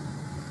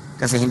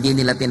 Kasi hindi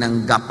nila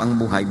tinanggap ang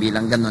buhay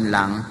bilang ganun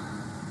lang,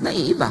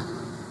 naiiba.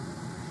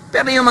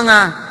 Pero yung mga,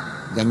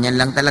 ganyan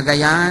lang talaga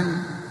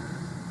yan,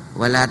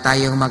 wala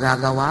tayong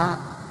magagawa,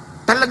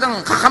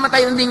 talagang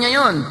kakamatay din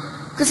niya yun.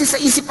 Kasi sa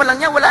isip pa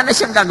lang niya, wala na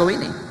siyang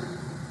gagawin eh.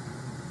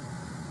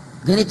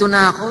 Ganito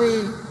na ako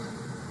eh.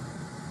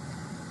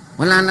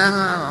 Wala na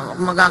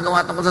akong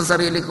magagawa tungkol sa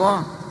sarili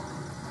ko.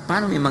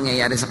 Paano may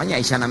mangyayari sa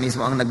kanya? Siya na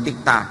mismo ang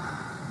nagdikta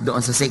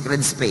doon sa sacred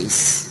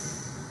space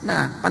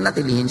na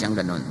panatilihin siyang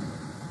ganun.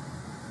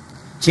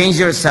 Change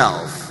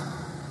yourself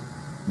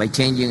by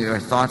changing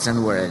your thoughts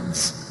and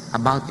words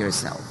about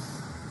yourself.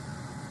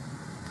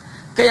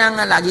 Kaya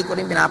nga lagi ko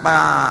rin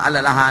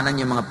pinapaalalahanan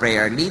yung mga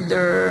prayer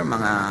leader,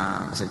 mga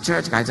sa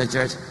church, kahit sa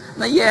church,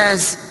 na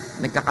yes,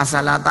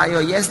 nagkakasala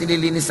tayo, yes,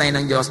 nililinis tayo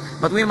ng Diyos,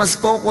 but we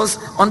must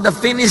focus on the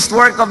finished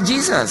work of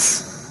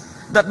Jesus.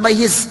 That by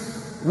His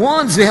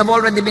wounds, we have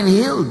already been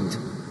healed.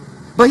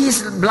 By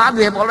His blood,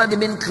 we have already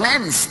been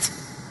cleansed.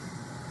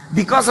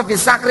 Because of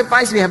His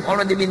sacrifice, we have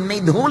already been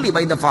made holy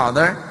by the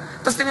Father.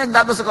 Tapos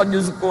tinagdadasal ko,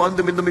 Diyos ko, ang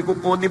dumi-dumi ko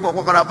po, hindi po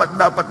ako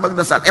dapat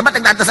magdasal. Eh, ba't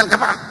nagdadasal ka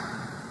pa?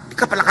 Hindi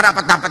ka pala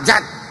dapat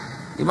dyan.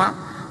 Di ba?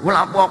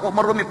 Wala po ako,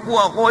 marumi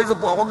po ako, isa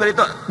po ako,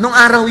 ganito. Nung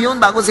araw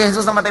yun, bago si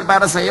Jesus namatay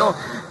para sa'yo,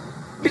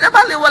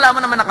 binabaliwala mo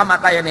naman ang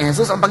kamatayan ni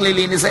Jesus. Ang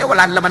paglilinis sa'yo,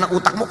 wala laman ng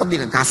utak mo,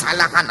 kundi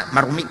nagkasala ka,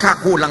 marumi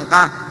ka, kulang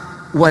ka.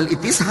 While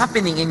it is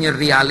happening in your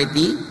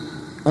reality,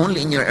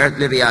 only in your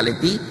earthly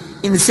reality,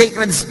 in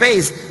sacred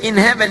space, in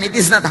heaven, it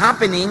is not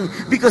happening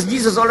because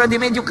Jesus already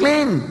made you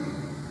clean.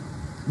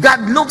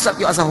 God looks at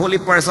you as a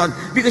holy person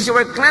because you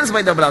were cleansed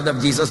by the blood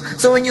of Jesus.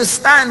 So when you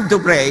stand to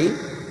pray,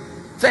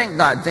 thank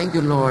God, thank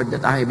you Lord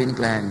that I have been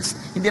cleansed.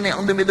 Hindi na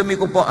yung dumi-dumi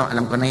ko po,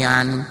 alam ko na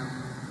yan.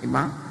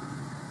 Diba?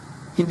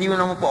 Hindi mo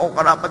naman po ako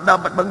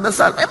dapat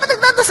magdasal. Eh, ba't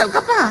nagdadasal ka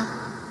pa?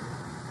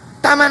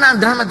 Tama na ang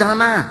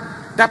drama-drama.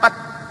 Dapat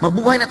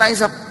mabuhay na tayo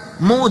sa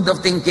mode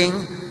of thinking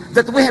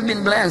that we have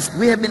been blessed,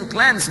 we have been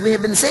cleansed, we have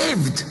been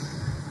saved.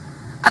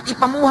 At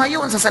ipamuhay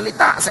yun sa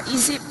salita, sa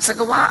isip, sa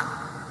gawa.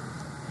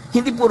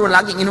 Hindi puro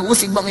laging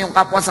inuusig mo ang iyong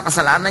kapwa sa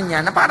kasalanan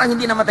niya na parang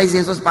hindi namatay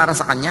si Jesus para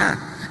sa kanya.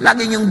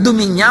 Laging yung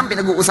dumi niya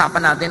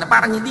pinag-uusapan natin na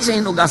parang hindi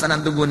siya hinugasan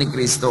ng dugo ni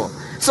Kristo.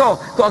 So,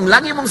 kung ang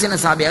lagi mong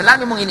sinasabi, ang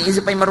lagi mong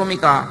iniisip ay marumi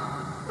ka,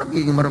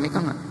 nagiging marumi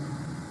ka nga.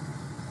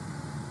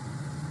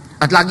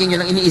 At lagi nyo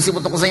lang iniisip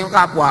ito ko sa iyong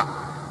kapwa,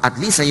 at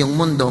least sa iyong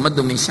mundo,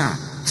 madumi siya.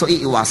 So,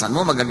 iiwasan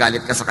mo,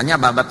 magagalit ka sa kanya,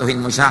 babatuhin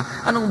mo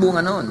siya. Anong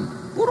bunga nun?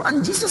 Puro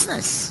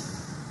unjesusness.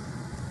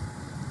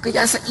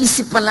 Kaya sa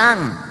isip pa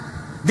lang,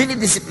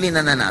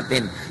 dinidisiplina na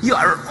natin. You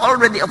are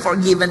already a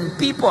forgiven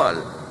people,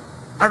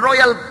 a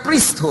royal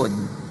priesthood,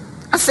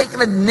 a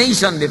sacred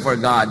nation before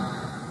God.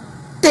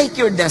 Take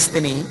your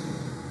destiny,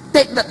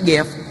 take that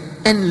gift,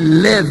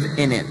 and live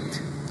in it.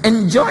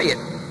 Enjoy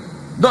it.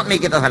 Don't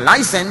make it as a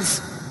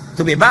license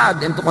to be bad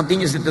and to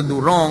continuously to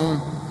do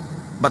wrong,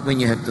 but when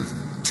you have to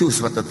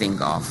choose what to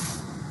think of,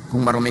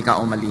 kung marumi ka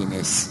o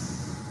malinis,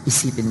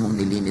 isipin mong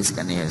nilinis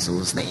ka ni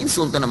Jesus.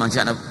 Na-insulto naman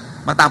siya na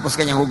matapos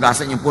kanyang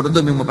hugasan yung puro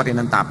dumi mo pa rin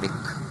ang topic.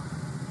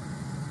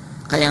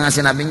 Kaya nga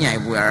sinabi niya,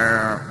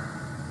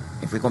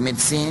 if we commit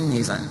sin,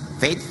 He's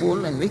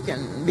faithful and we can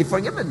be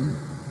forgiven.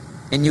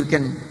 And you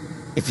can,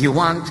 if you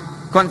want,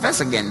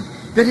 confess again.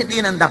 Pero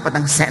hindi yun ang dapat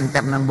ang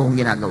center ng buong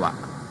ginagawa.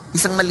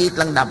 Isang maliit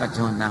lang dapat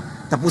yun na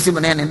tapusin mo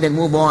na yan and then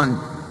move on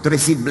to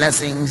receive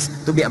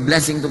blessings, to be a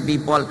blessing to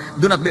people.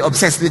 Do not be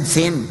obsessed with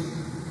sin.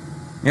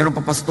 Meron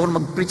pa, pastor,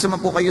 mag-preach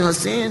naman po kayo sa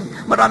sin.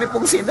 Marami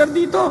pong sinner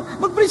dito.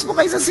 Mag-preach po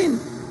kayo sa sin.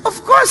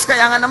 Of course,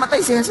 kaya nga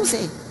namatay si Jesus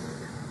eh.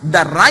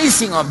 The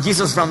rising of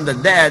Jesus from the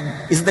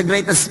dead is the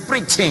greatest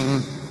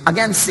preaching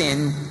against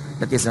sin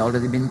that has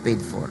already been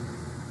paid for.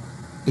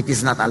 It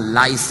is not a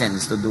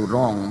license to do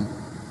wrong,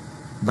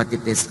 but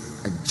it is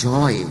a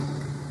joy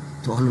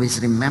to always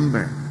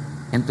remember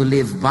and to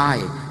live by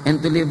and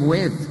to live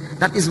with.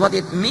 That is what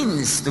it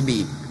means to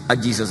be a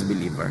Jesus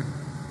believer.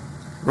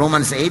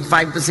 Romans 8,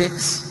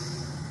 5-6.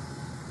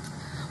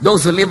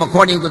 Those who live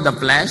according to the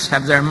flesh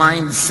have their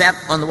mind set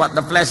on what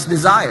the flesh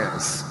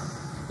desires.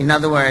 In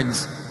other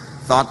words,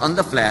 thought on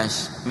the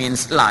flesh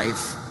means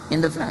life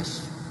in the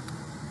flesh.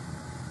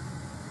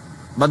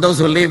 But those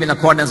who live in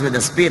accordance with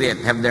the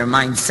Spirit have their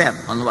mind set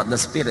on what the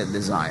Spirit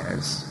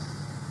desires.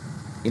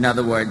 In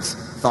other words,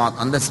 thought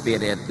on the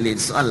Spirit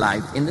leads to a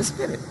life in the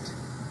Spirit.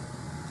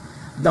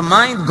 The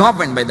mind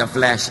governed by the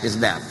flesh is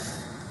death,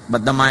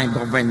 but the mind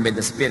governed by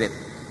the Spirit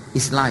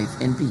is life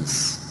and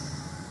peace.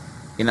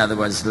 In other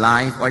words,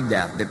 life or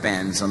death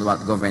depends on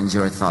what governs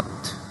your thought.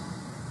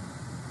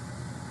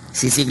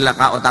 Sisigla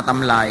ka o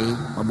tatamlay,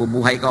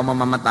 mabubuhay ka o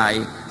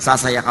mamamatay,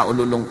 sasaya ka o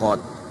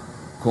lulungkot,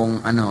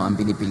 kung ano ang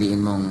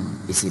pinipiliin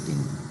mong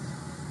isipin.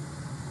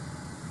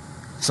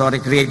 So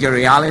recreate your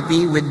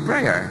reality with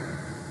prayer.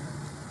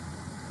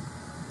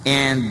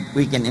 And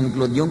we can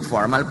include yung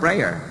formal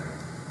prayer.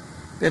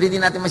 Pero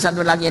hindi natin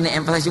masyado lagi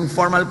na-emphasize yung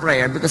formal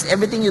prayer because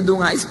everything you do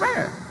nga is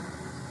prayer.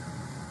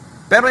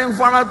 Pero yung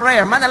formal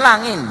prayer,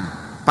 manalangin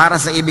para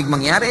sa ibig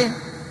mangyari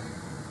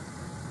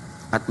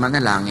at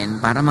manalangin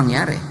para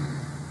mangyari.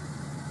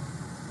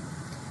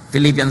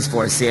 Philippians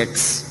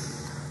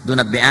 4:6, do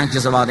not be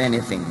anxious about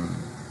anything,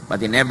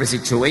 but in every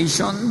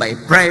situation, by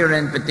prayer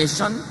and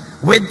petition,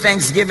 with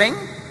thanksgiving,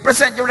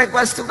 present your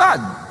request to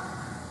God.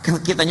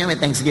 Kita nyo may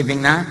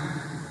thanksgiving na?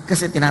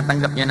 Kasi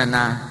tinatanggap nyo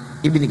na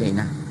ibinigay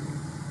na.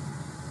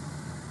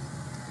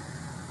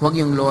 Huwag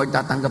yung Lord,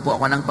 tatanggap po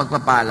ako ng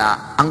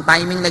pagpapala. Ang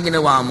timing na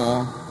ginawa mo,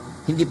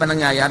 hindi pa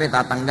nangyayari,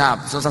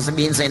 tatanggap. So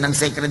sasabihin sa'yo ng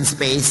sacred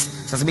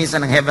space, sasabihin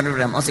sa'yo ng heavenly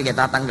realm, sige,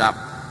 tatanggap.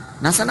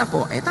 Nasa na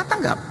po?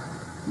 Tatanggap.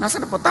 Nasa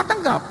na po?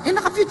 Tatanggap.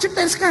 Naka-future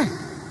tense ka eh.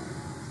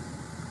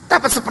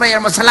 Dapat sa prayer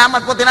mo,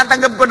 salamat po,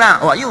 tinatanggap ko na.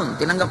 Ayun,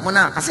 tinanggap mo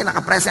na kasi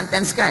naka-present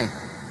tense ka eh.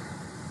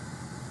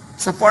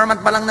 Sa format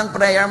pa lang ng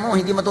prayer mo,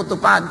 hindi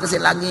matutupad kasi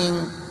laging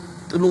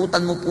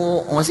tulutan mo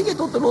po. Sige,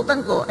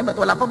 tutulutan ko. Ba't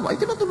wala pa po?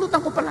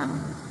 Tinutulutan ko pa lang.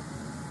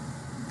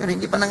 Pero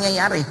hindi pa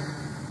nangyayari.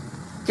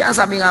 Kaya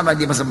sabi nga ba,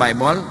 di ba sa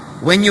Bible?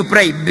 When you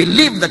pray,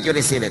 believe that you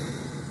receive it.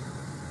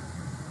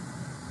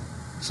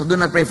 So do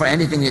not pray for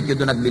anything that you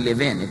do not believe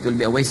in. It will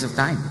be a waste of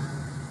time.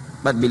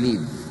 But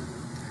believe.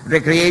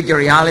 Recreate your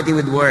reality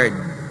with word.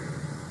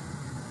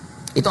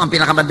 Ito ang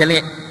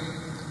pinakamadali.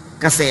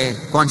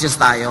 Kasi conscious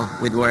tayo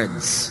with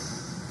words.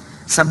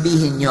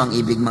 Sabihin nyo ang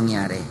ibig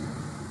mangyari.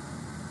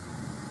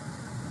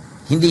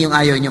 Hindi yung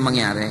ayaw nyo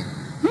mangyari.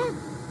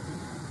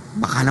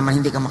 Baka naman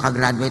hindi ka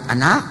makagraduate,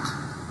 anak.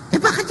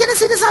 Bakit yan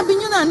ang sinasabi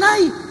nyo,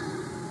 nanay?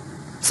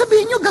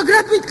 Sabihin nyo,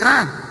 gagraduate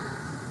ka.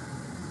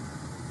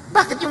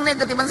 Bakit yung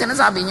negative ang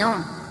sinasabi nyo?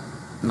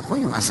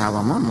 Naku, yung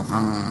asawa mo,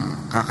 mukhang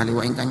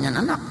kakaliwain ka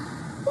niyan, anak.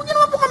 Huwag nyo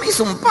naman po kami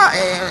isumpa.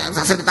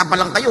 Sasalita pa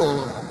lang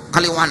kayo,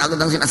 kaliwaan agad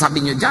ang sinasabi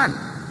nyo dyan.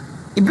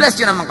 I-bless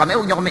nyo naman kami,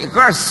 huwag nyo kami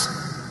i-curse.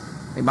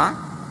 Diba?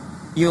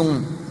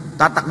 Yung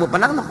tatakbo pa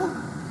lang, naku,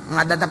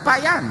 mga dadapa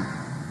yan.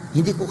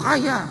 Hindi ko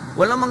kaya,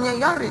 walang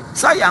mangyayari.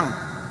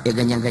 Sayang.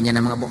 Ganyan-ganyan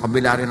ang mga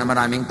bokabularyo na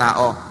maraming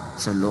tao.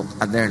 So look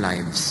at their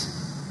lives.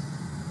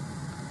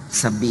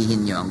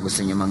 Sabihin nyo ang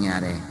gusto nyo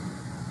mangyari.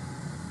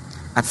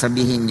 At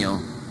sabihin nyo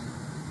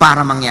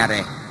para mangyari.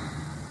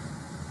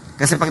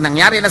 Kasi pag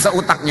nangyari na sa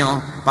utak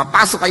nyo,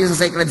 papasok kayo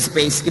sa sacred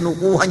space,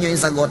 kinukuha nyo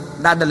yung sagot,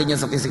 dadali nyo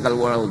sa physical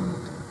world.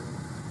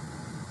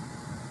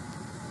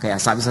 Kaya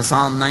sabi sa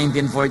Psalm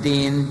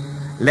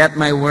 19:14, let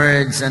my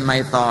words and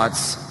my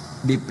thoughts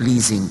be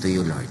pleasing to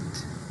you, Lord.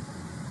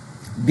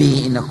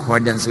 Be in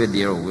accordance with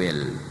your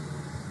will.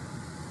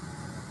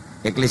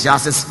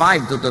 Ecclesiastes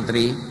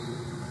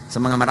 5:2-3, sa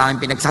mga maraming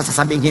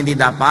pinagsasasabing hindi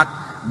dapat,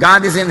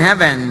 God is in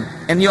heaven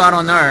and you are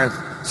on earth,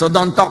 so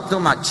don't talk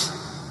too much.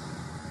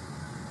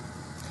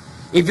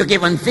 If you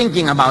keep on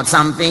thinking about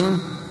something,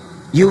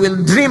 you will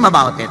dream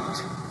about it.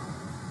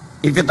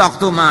 If you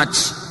talk too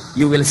much,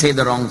 you will say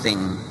the wrong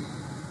thing.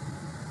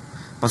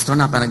 Pastor,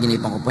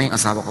 napanaginipan ko po, yung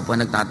asawa ko po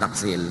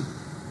nagtataksil.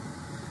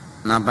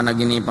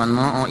 Napanaginipan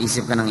mo, o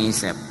isip ka ng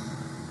isip.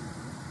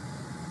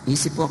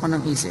 Isip po ako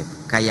ng isip,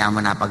 kaya mo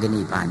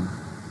napaginipan.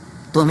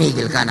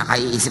 Tumigil ka na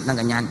kaiisip ng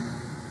ganyan.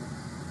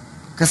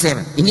 Kasi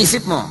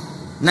inisip mo,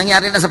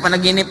 nangyari na sa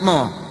panaginip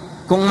mo,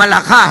 kung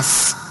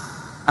malakas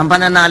ang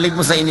pananalig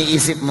mo sa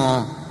iniisip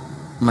mo,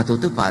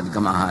 matutupad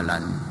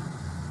kamahalan.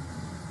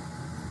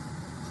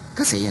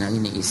 Kasi yan ang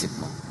iniisip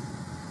mo.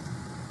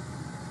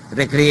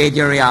 Recreate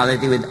your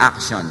reality with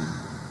action.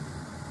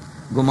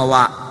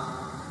 Gumawa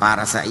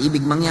para sa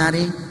ibig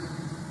mangyari.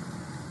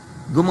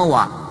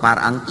 Gumawa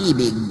para ang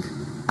ibig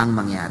ang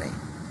mangyari.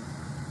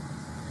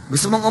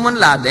 Gusto mong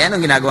umunlad,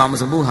 anong ginagawa mo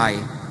sa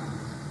buhay?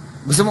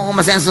 Gusto mong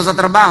umasenso sa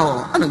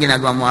trabaho, anong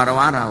ginagawa mo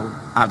araw-araw?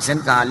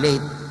 Absent ka,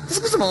 late.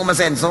 Tapos gusto mong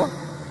umasenso?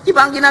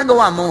 Iba ang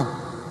ginagawa mo.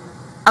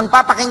 Ang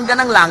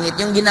papakinggan ng langit,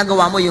 yung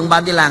ginagawa mo, yung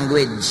body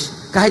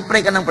language. Kahit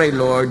pray ka ng pray,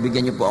 Lord,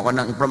 bigyan niyo po ako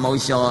ng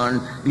promotion,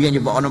 bigyan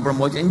niyo po ako ng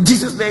promotion, in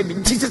Jesus' name, in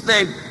Jesus'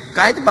 name.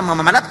 Kahit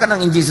pamamalat ka ng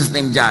in Jesus'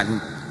 name dyan,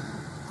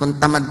 kung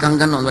tamad kang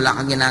ganon, wala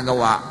kang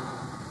ginagawa,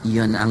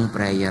 yun ang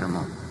prayer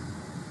mo.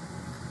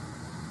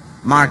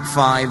 Mark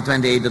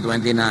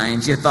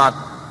 5:28-29, she thought,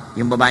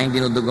 yung babaeng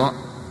dinudugo,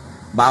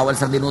 bawal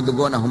sa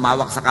dinudugo na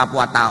humawak sa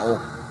kapwa-tao,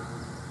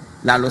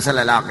 lalo sa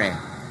lalaki.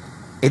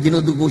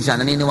 Dinudugo siya,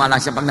 naniniwala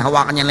siya, pag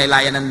nahawakan niya ang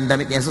laylayan ng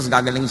damit ni Jesus,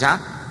 gagaling siya.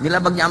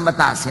 Nilabag niya ang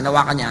batas,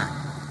 hinawakan niya.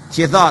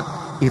 She thought,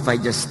 if I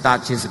just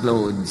touch his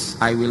clothes,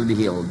 I will be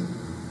healed.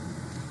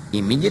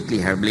 Immediately,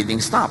 her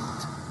bleeding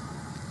stopped.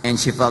 And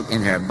she felt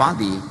in her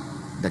body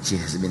that she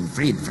has been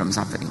freed from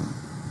suffering.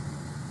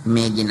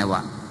 May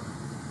ginawa.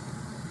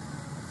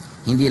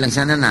 Hindi lang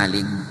siya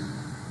nanalig,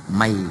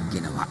 may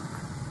ginawa.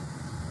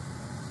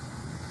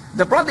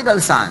 The prodigal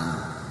son,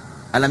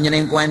 alam niyo na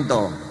yung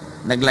kwento,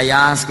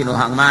 naglayas,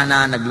 kinuha ang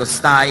mana,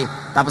 naglustay,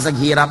 tapos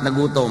naghirap,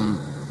 nagutom.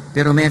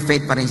 Pero may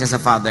faith pa rin siya sa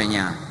father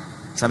niya.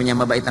 Sabi niya,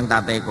 mabait ang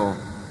tatay ko.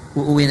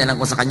 Uuwi na lang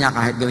ko sa kanya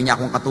kahit gawin niya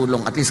akong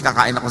katulong. At least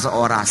kakain ako sa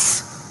oras.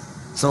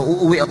 So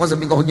uuwi ako,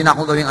 sabihin ko, huwag niyo na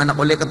akong gawing anak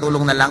ulit,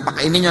 katulong na lang.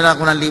 Pakainin niyo na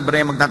ako ng libre,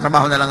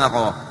 magtatrabaho na lang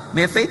ako.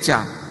 May faith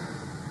siya.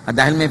 At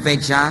dahil may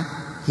faith siya,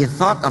 he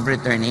thought of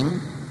returning.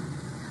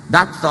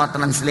 That thought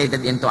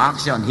translated into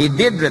action. He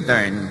did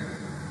return.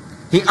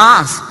 He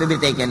asked to be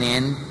taken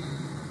in.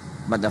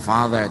 But the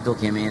father took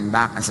him in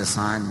back as a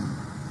son,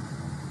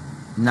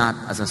 not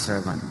as a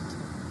servant.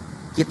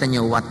 Kita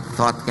niyo what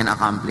thought can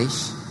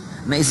accomplish?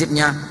 Naisip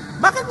niya,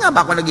 bakit nga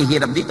ba ako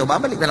naghihirap dito?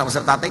 Babalik na lang ako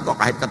sa tatay ko,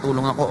 kahit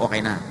katulong ako, okay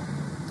na.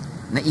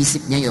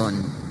 Naisip niya yon,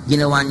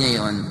 ginawa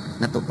niya yon,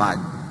 natupad.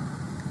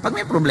 Pag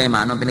may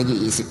problema, anong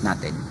pinag-iisip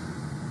natin?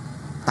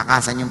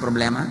 Takasan yung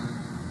problema?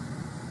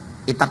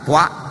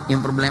 Itatwa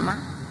yung problema?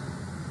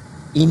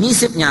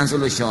 Inisip niya ang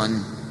solusyon,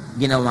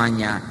 ginawa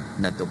niya,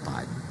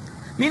 natupad.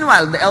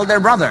 Meanwhile, the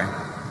elder brother,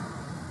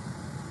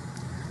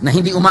 na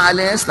hindi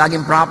umaalis,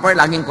 laging proper,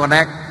 laging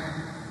correct,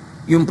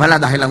 yung pala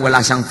dahil lang wala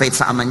siyang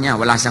faith sa ama niya,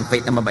 wala siyang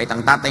faith na mabait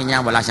ang tatay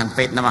niya, wala siyang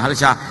faith na mahal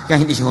siya, kaya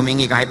hindi siya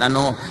humingi kahit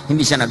ano,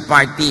 hindi siya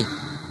nag-party.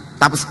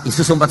 Tapos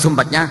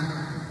isusumbat-sumbat niya.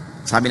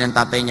 Sabi ng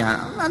tatay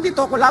niya,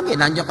 nandito ako lagi,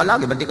 nandiyan ka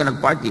lagi, ba't di ka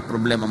nag-party?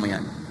 Problema mo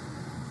yan.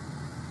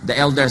 The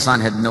elder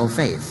son had no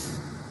faith.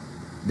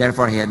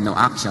 Therefore, he had no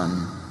action.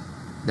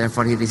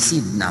 Therefore, he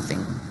received nothing.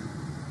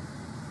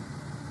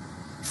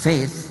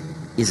 Faith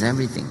is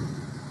everything.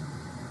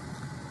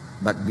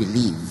 But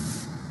believe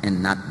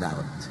and not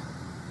doubt.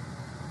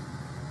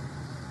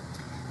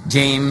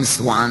 James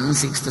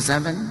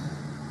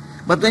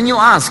 1:6-7. But when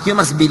you ask, you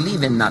must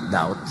believe and not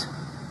doubt.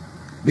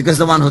 Because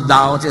the one who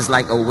doubts is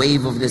like a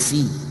wave of the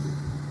sea,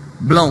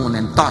 blown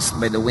and tossed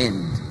by the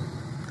wind.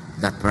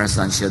 That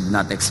person should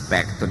not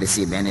expect to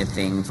receive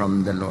anything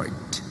from the Lord.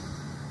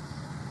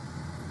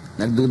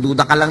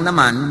 Nagdududa ka lang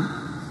naman,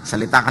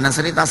 salita ka ng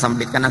salita,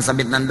 sambit ka ng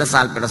sambit ng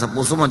dasal, pero sa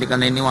puso mo, di ka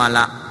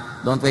naniniwala,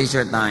 don't waste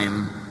your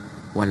time,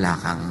 wala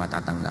kang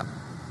matatanggap.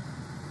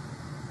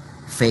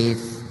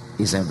 Faith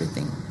is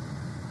everything.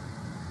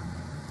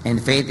 And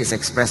faith is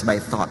expressed by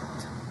thought,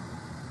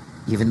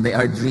 even by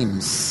our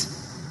dreams.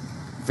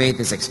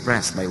 Faith is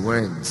expressed by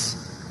words,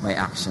 by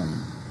action.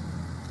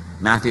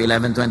 Matthew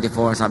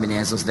 11:24, sabi ni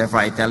Jesus,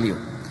 therefore I tell you,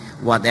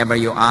 whatever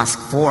you ask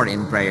for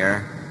in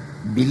prayer,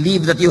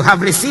 believe that you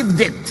have received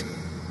it,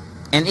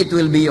 and it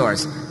will be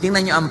yours.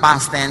 Tingnan nyo ang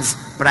past tense,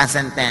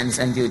 present tense,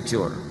 and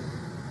future.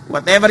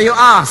 Whatever you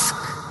ask,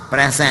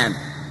 present.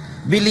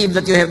 Believe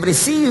that you have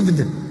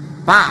received,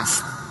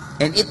 past,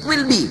 and it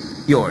will be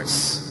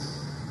yours.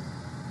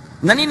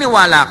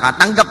 Naniniwala ka,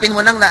 tanggapin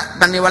mo nang,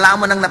 paniwalaan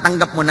mo nang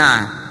natanggap mo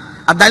na.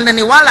 At dahil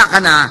naniwala ka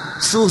na,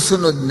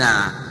 susunod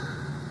na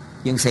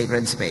yung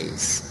sacred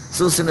space.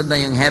 Susunod na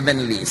yung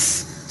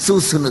heavenlies.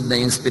 Susunod na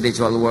yung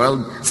spiritual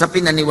world sa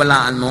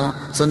pinaniwalaan mo.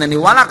 So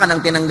naniwala ka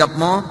ng tinanggap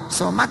mo,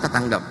 so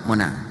matatanggap mo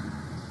na.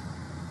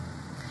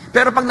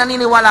 Pero pag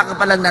naniniwala ka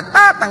palang na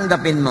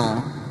tatanggapin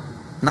mo,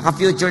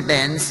 naka-future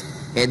tense,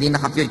 di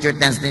naka-future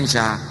tense din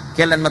siya,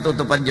 kailan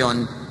matutupad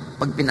yon?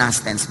 Pag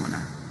pinas tense mo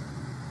na.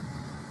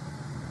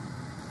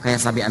 Kaya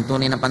sabi, ang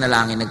tunay na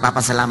panalangin,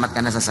 nagpapasalamat ka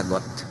na sa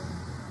sagot.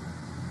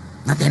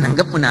 Na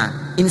tinanggap mo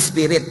na, in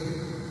spirit.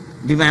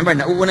 Remember,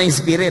 nauuna yung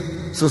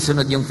spirit,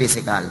 susunod yung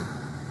physical.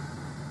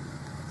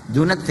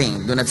 Do not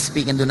think, do not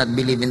speak, and do not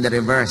believe in the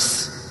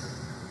reverse.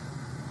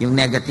 Yung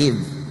negative.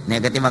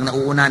 Negative ang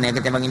nauuna,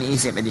 negative ang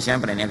iniisip. Di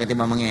syempre, negative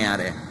ang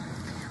mangyayari.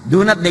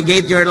 Do not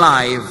negate your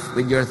life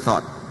with your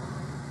thought,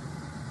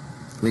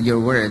 with your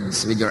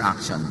words, with your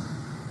action.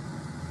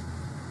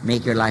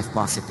 Make your life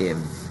positive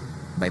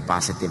by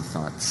positive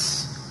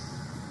thoughts.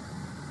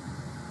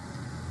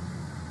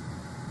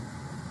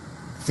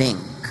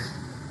 Think,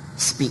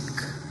 speak,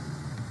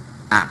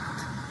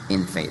 act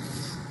in faith.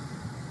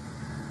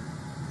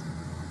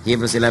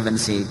 Hebrews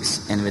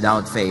 11:6, and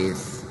without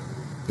faith,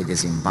 it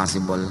is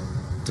impossible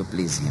to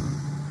please Him.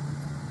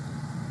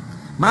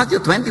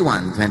 Matthew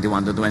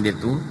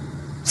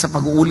 21:21-22, sa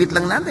pag-uulit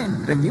lang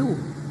natin, review.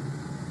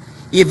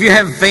 If you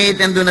have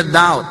faith and do not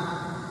doubt,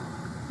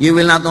 you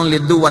will not only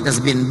do what has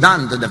been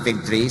done to the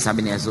fig tree,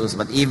 sabi ni Jesus,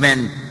 but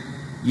even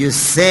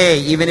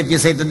if you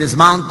say to this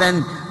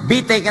mountain,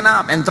 be taken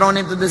up and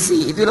thrown into the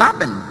sea, it will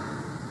happen.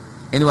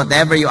 And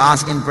whatever you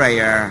ask in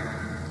prayer,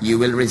 you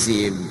will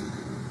receive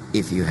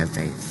if you have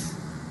faith.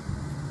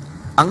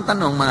 Ang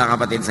tanong, mga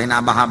kapatid, sa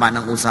hinabahaba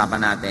ng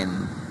usapan natin,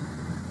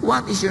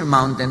 what is your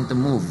mountain to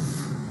move?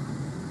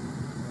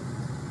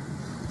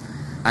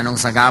 Anong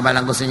sagabal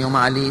ang gusto niyong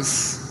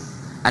maalis?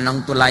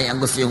 Anong tulay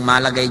ang gusto niyong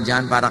malagay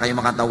dyan para kayo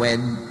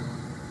makatawid?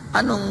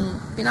 Anong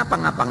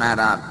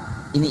pinapangarap,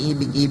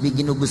 iniibig-ibig,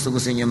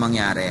 ginugusto-gusto niyong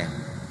mangyari?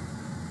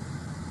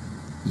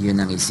 Yun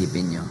ang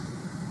isipin niyo.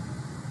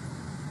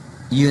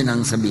 Yun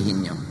ang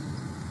sabihin niyo.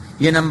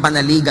 Yun ang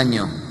panaligan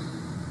niyo.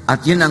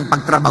 At yun ang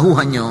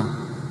pagtrabahuhan niyo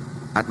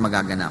at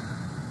magaganap.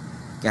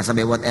 Kaya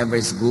sabi, whatever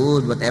is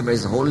good, whatever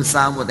is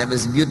wholesome, whatever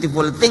is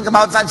beautiful, think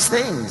about such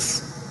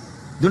things.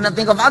 Do not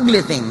think of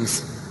ugly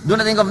things. Do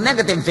not think of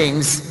negative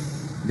things,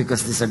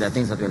 because these are the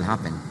things that will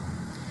happen.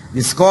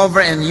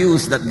 Discover and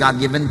use that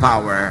God-given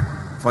power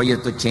for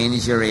you to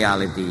change your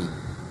reality.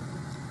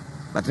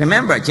 But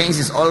remember, change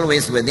is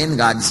always within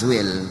God's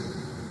will.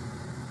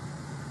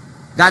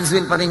 God's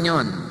will pa rin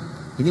yun.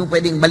 Hindi mo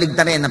pwedeng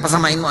baligtarin na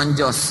pasamain mo ang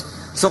Diyos.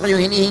 So kung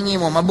yung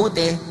hinihingi mo,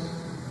 mabuti,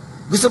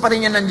 gusto pa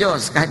rin yun ng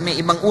Diyos. Kahit may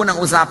ibang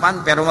unang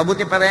usapan, pero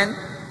mabuti pa rin,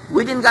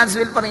 within God's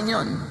will pa rin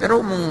yun.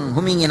 Pero mong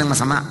humingi ng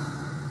masama.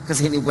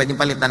 Kasi hindi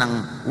pwedeng palitan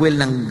ng will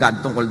ng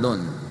God tungkol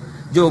doon.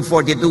 Job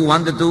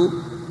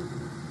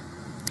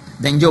 42:1-2.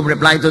 Then Job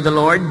replied to the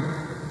Lord,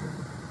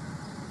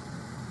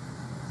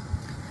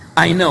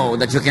 I know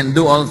that you can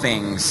do all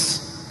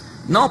things.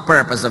 No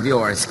purpose of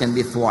yours can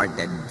be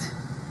thwarted.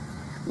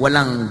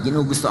 Walang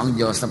ginugusto ang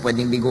Diyos na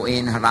pwedeng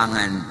biguin,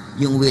 harangan.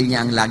 Yung will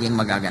niya ang laging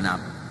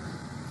magaganap.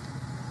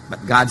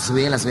 But God's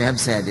will, as we have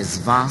said, is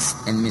vast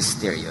and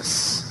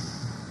mysterious.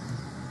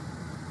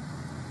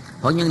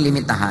 Huwag niyong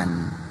limitahan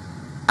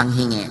ang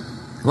hingi.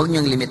 Huwag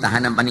niyong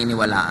limitahan ang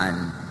paniniwalaan.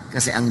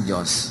 Kasi ang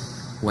Diyos,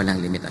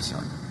 walang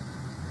limitasyon.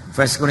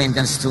 1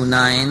 Corinthians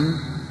 2:9,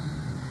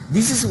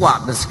 this is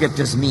what the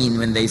scriptures mean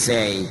when they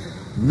say,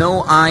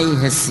 no eye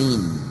has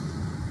seen,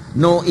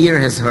 no ear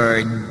has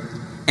heard,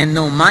 and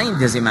no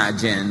mind has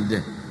imagined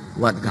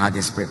what God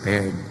has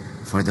prepared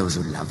for those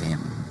who love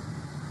Him.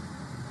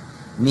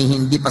 Ni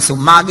hindi pa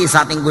sumagi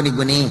sa ating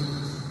guni-guni,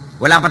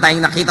 wala pa tayong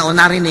nakita o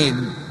narinig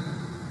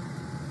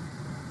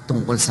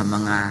tungkol sa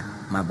mga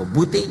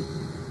mabubuti,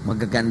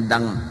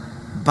 magagandang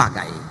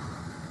bagay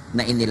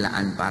na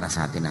inilaan para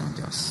sa atin ng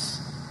Diyos.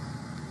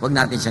 Huwag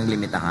natin siyang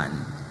limitahan.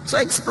 So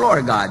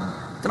explore God.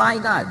 Try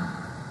God.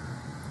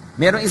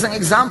 Merong isang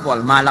example,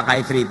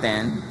 Malakay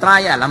 3:10,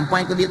 trial. Ang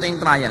point ko dito yung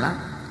trial, ha?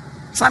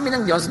 Sabi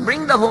ng Diyos,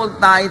 bring the whole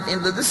tithe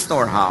into the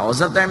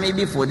storehouse that there may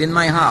be food in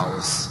my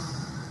house.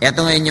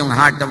 Ito ngayon yung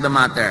heart of the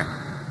matter.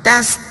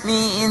 Test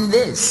me in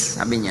this,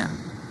 sabi niya,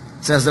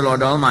 says the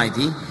Lord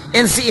Almighty,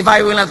 and see if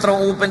I will not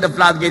throw open the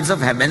floodgates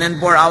of heaven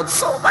and pour out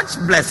so much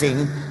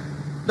blessing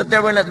that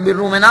there will not be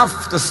room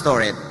enough to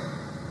store it.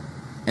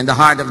 And the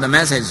heart of the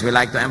message we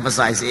like to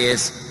emphasize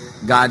is,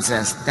 God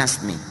says,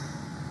 test me.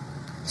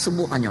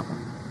 Subukan niyo ako.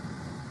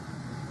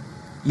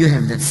 You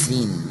have not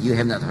seen, you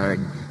have not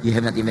heard, you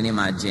have not even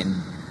imagined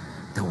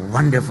the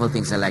wonderful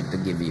things I like to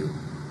give you.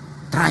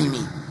 Try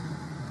me.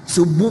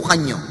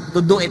 Subukan niyo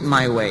to do it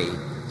my way,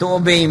 to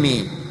obey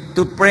me,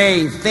 to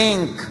pray,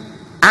 think,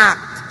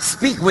 act,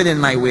 speak within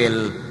my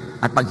will,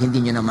 At pag hindi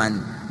nyo naman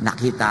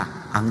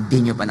nakita ang di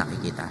nyo pa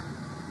nakikita,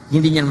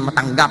 hindi nyo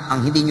matanggap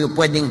ang hindi nyo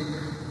pwedeng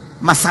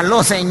masalo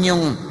sa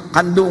inyong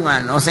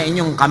kandungan o sa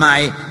inyong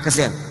kamay,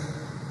 kasi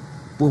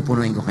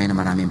pupunuin ko kayo na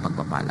maraming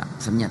pagpapala.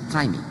 Sabi niya,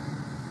 try me.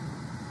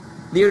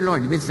 Dear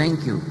Lord, we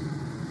thank you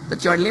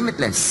that you are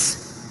limitless.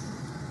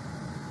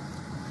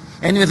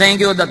 And we thank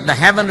you that the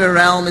heavenly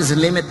realm is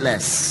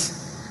limitless.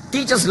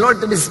 Teach us,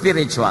 Lord, to be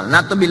spiritual,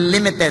 not to be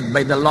limited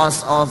by the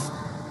laws of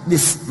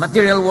this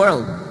material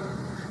world,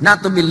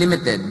 not to be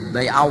limited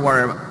by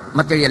our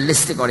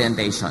materialistic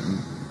orientation.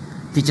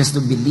 Teach us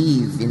to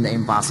believe in the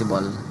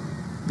impossible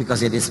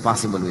because it is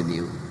possible with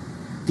you.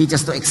 Teach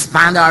us to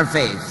expand our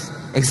faith,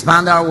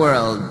 expand our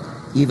world,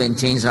 even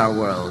change our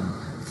world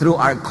through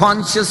our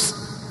conscious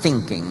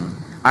thinking,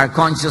 our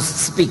conscious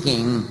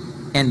speaking,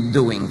 and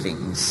doing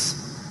things.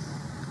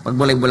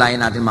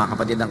 Pagbulay-bulayan natin, mga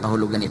kapatid, ang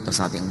kahulugan ito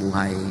sa ating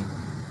buhay.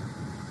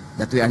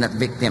 That we are not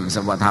victims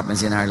of what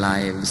happens in our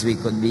lives. We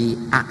could be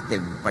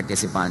active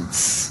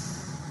participants.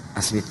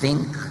 As we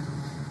think,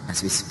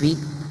 as we speak,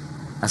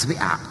 as we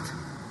act,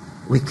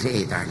 we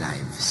create our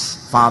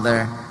lives.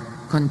 Father,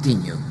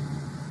 continue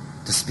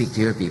to speak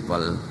to your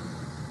people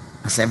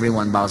as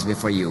everyone bows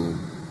before you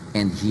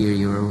and hear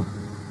your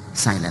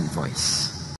silent voice.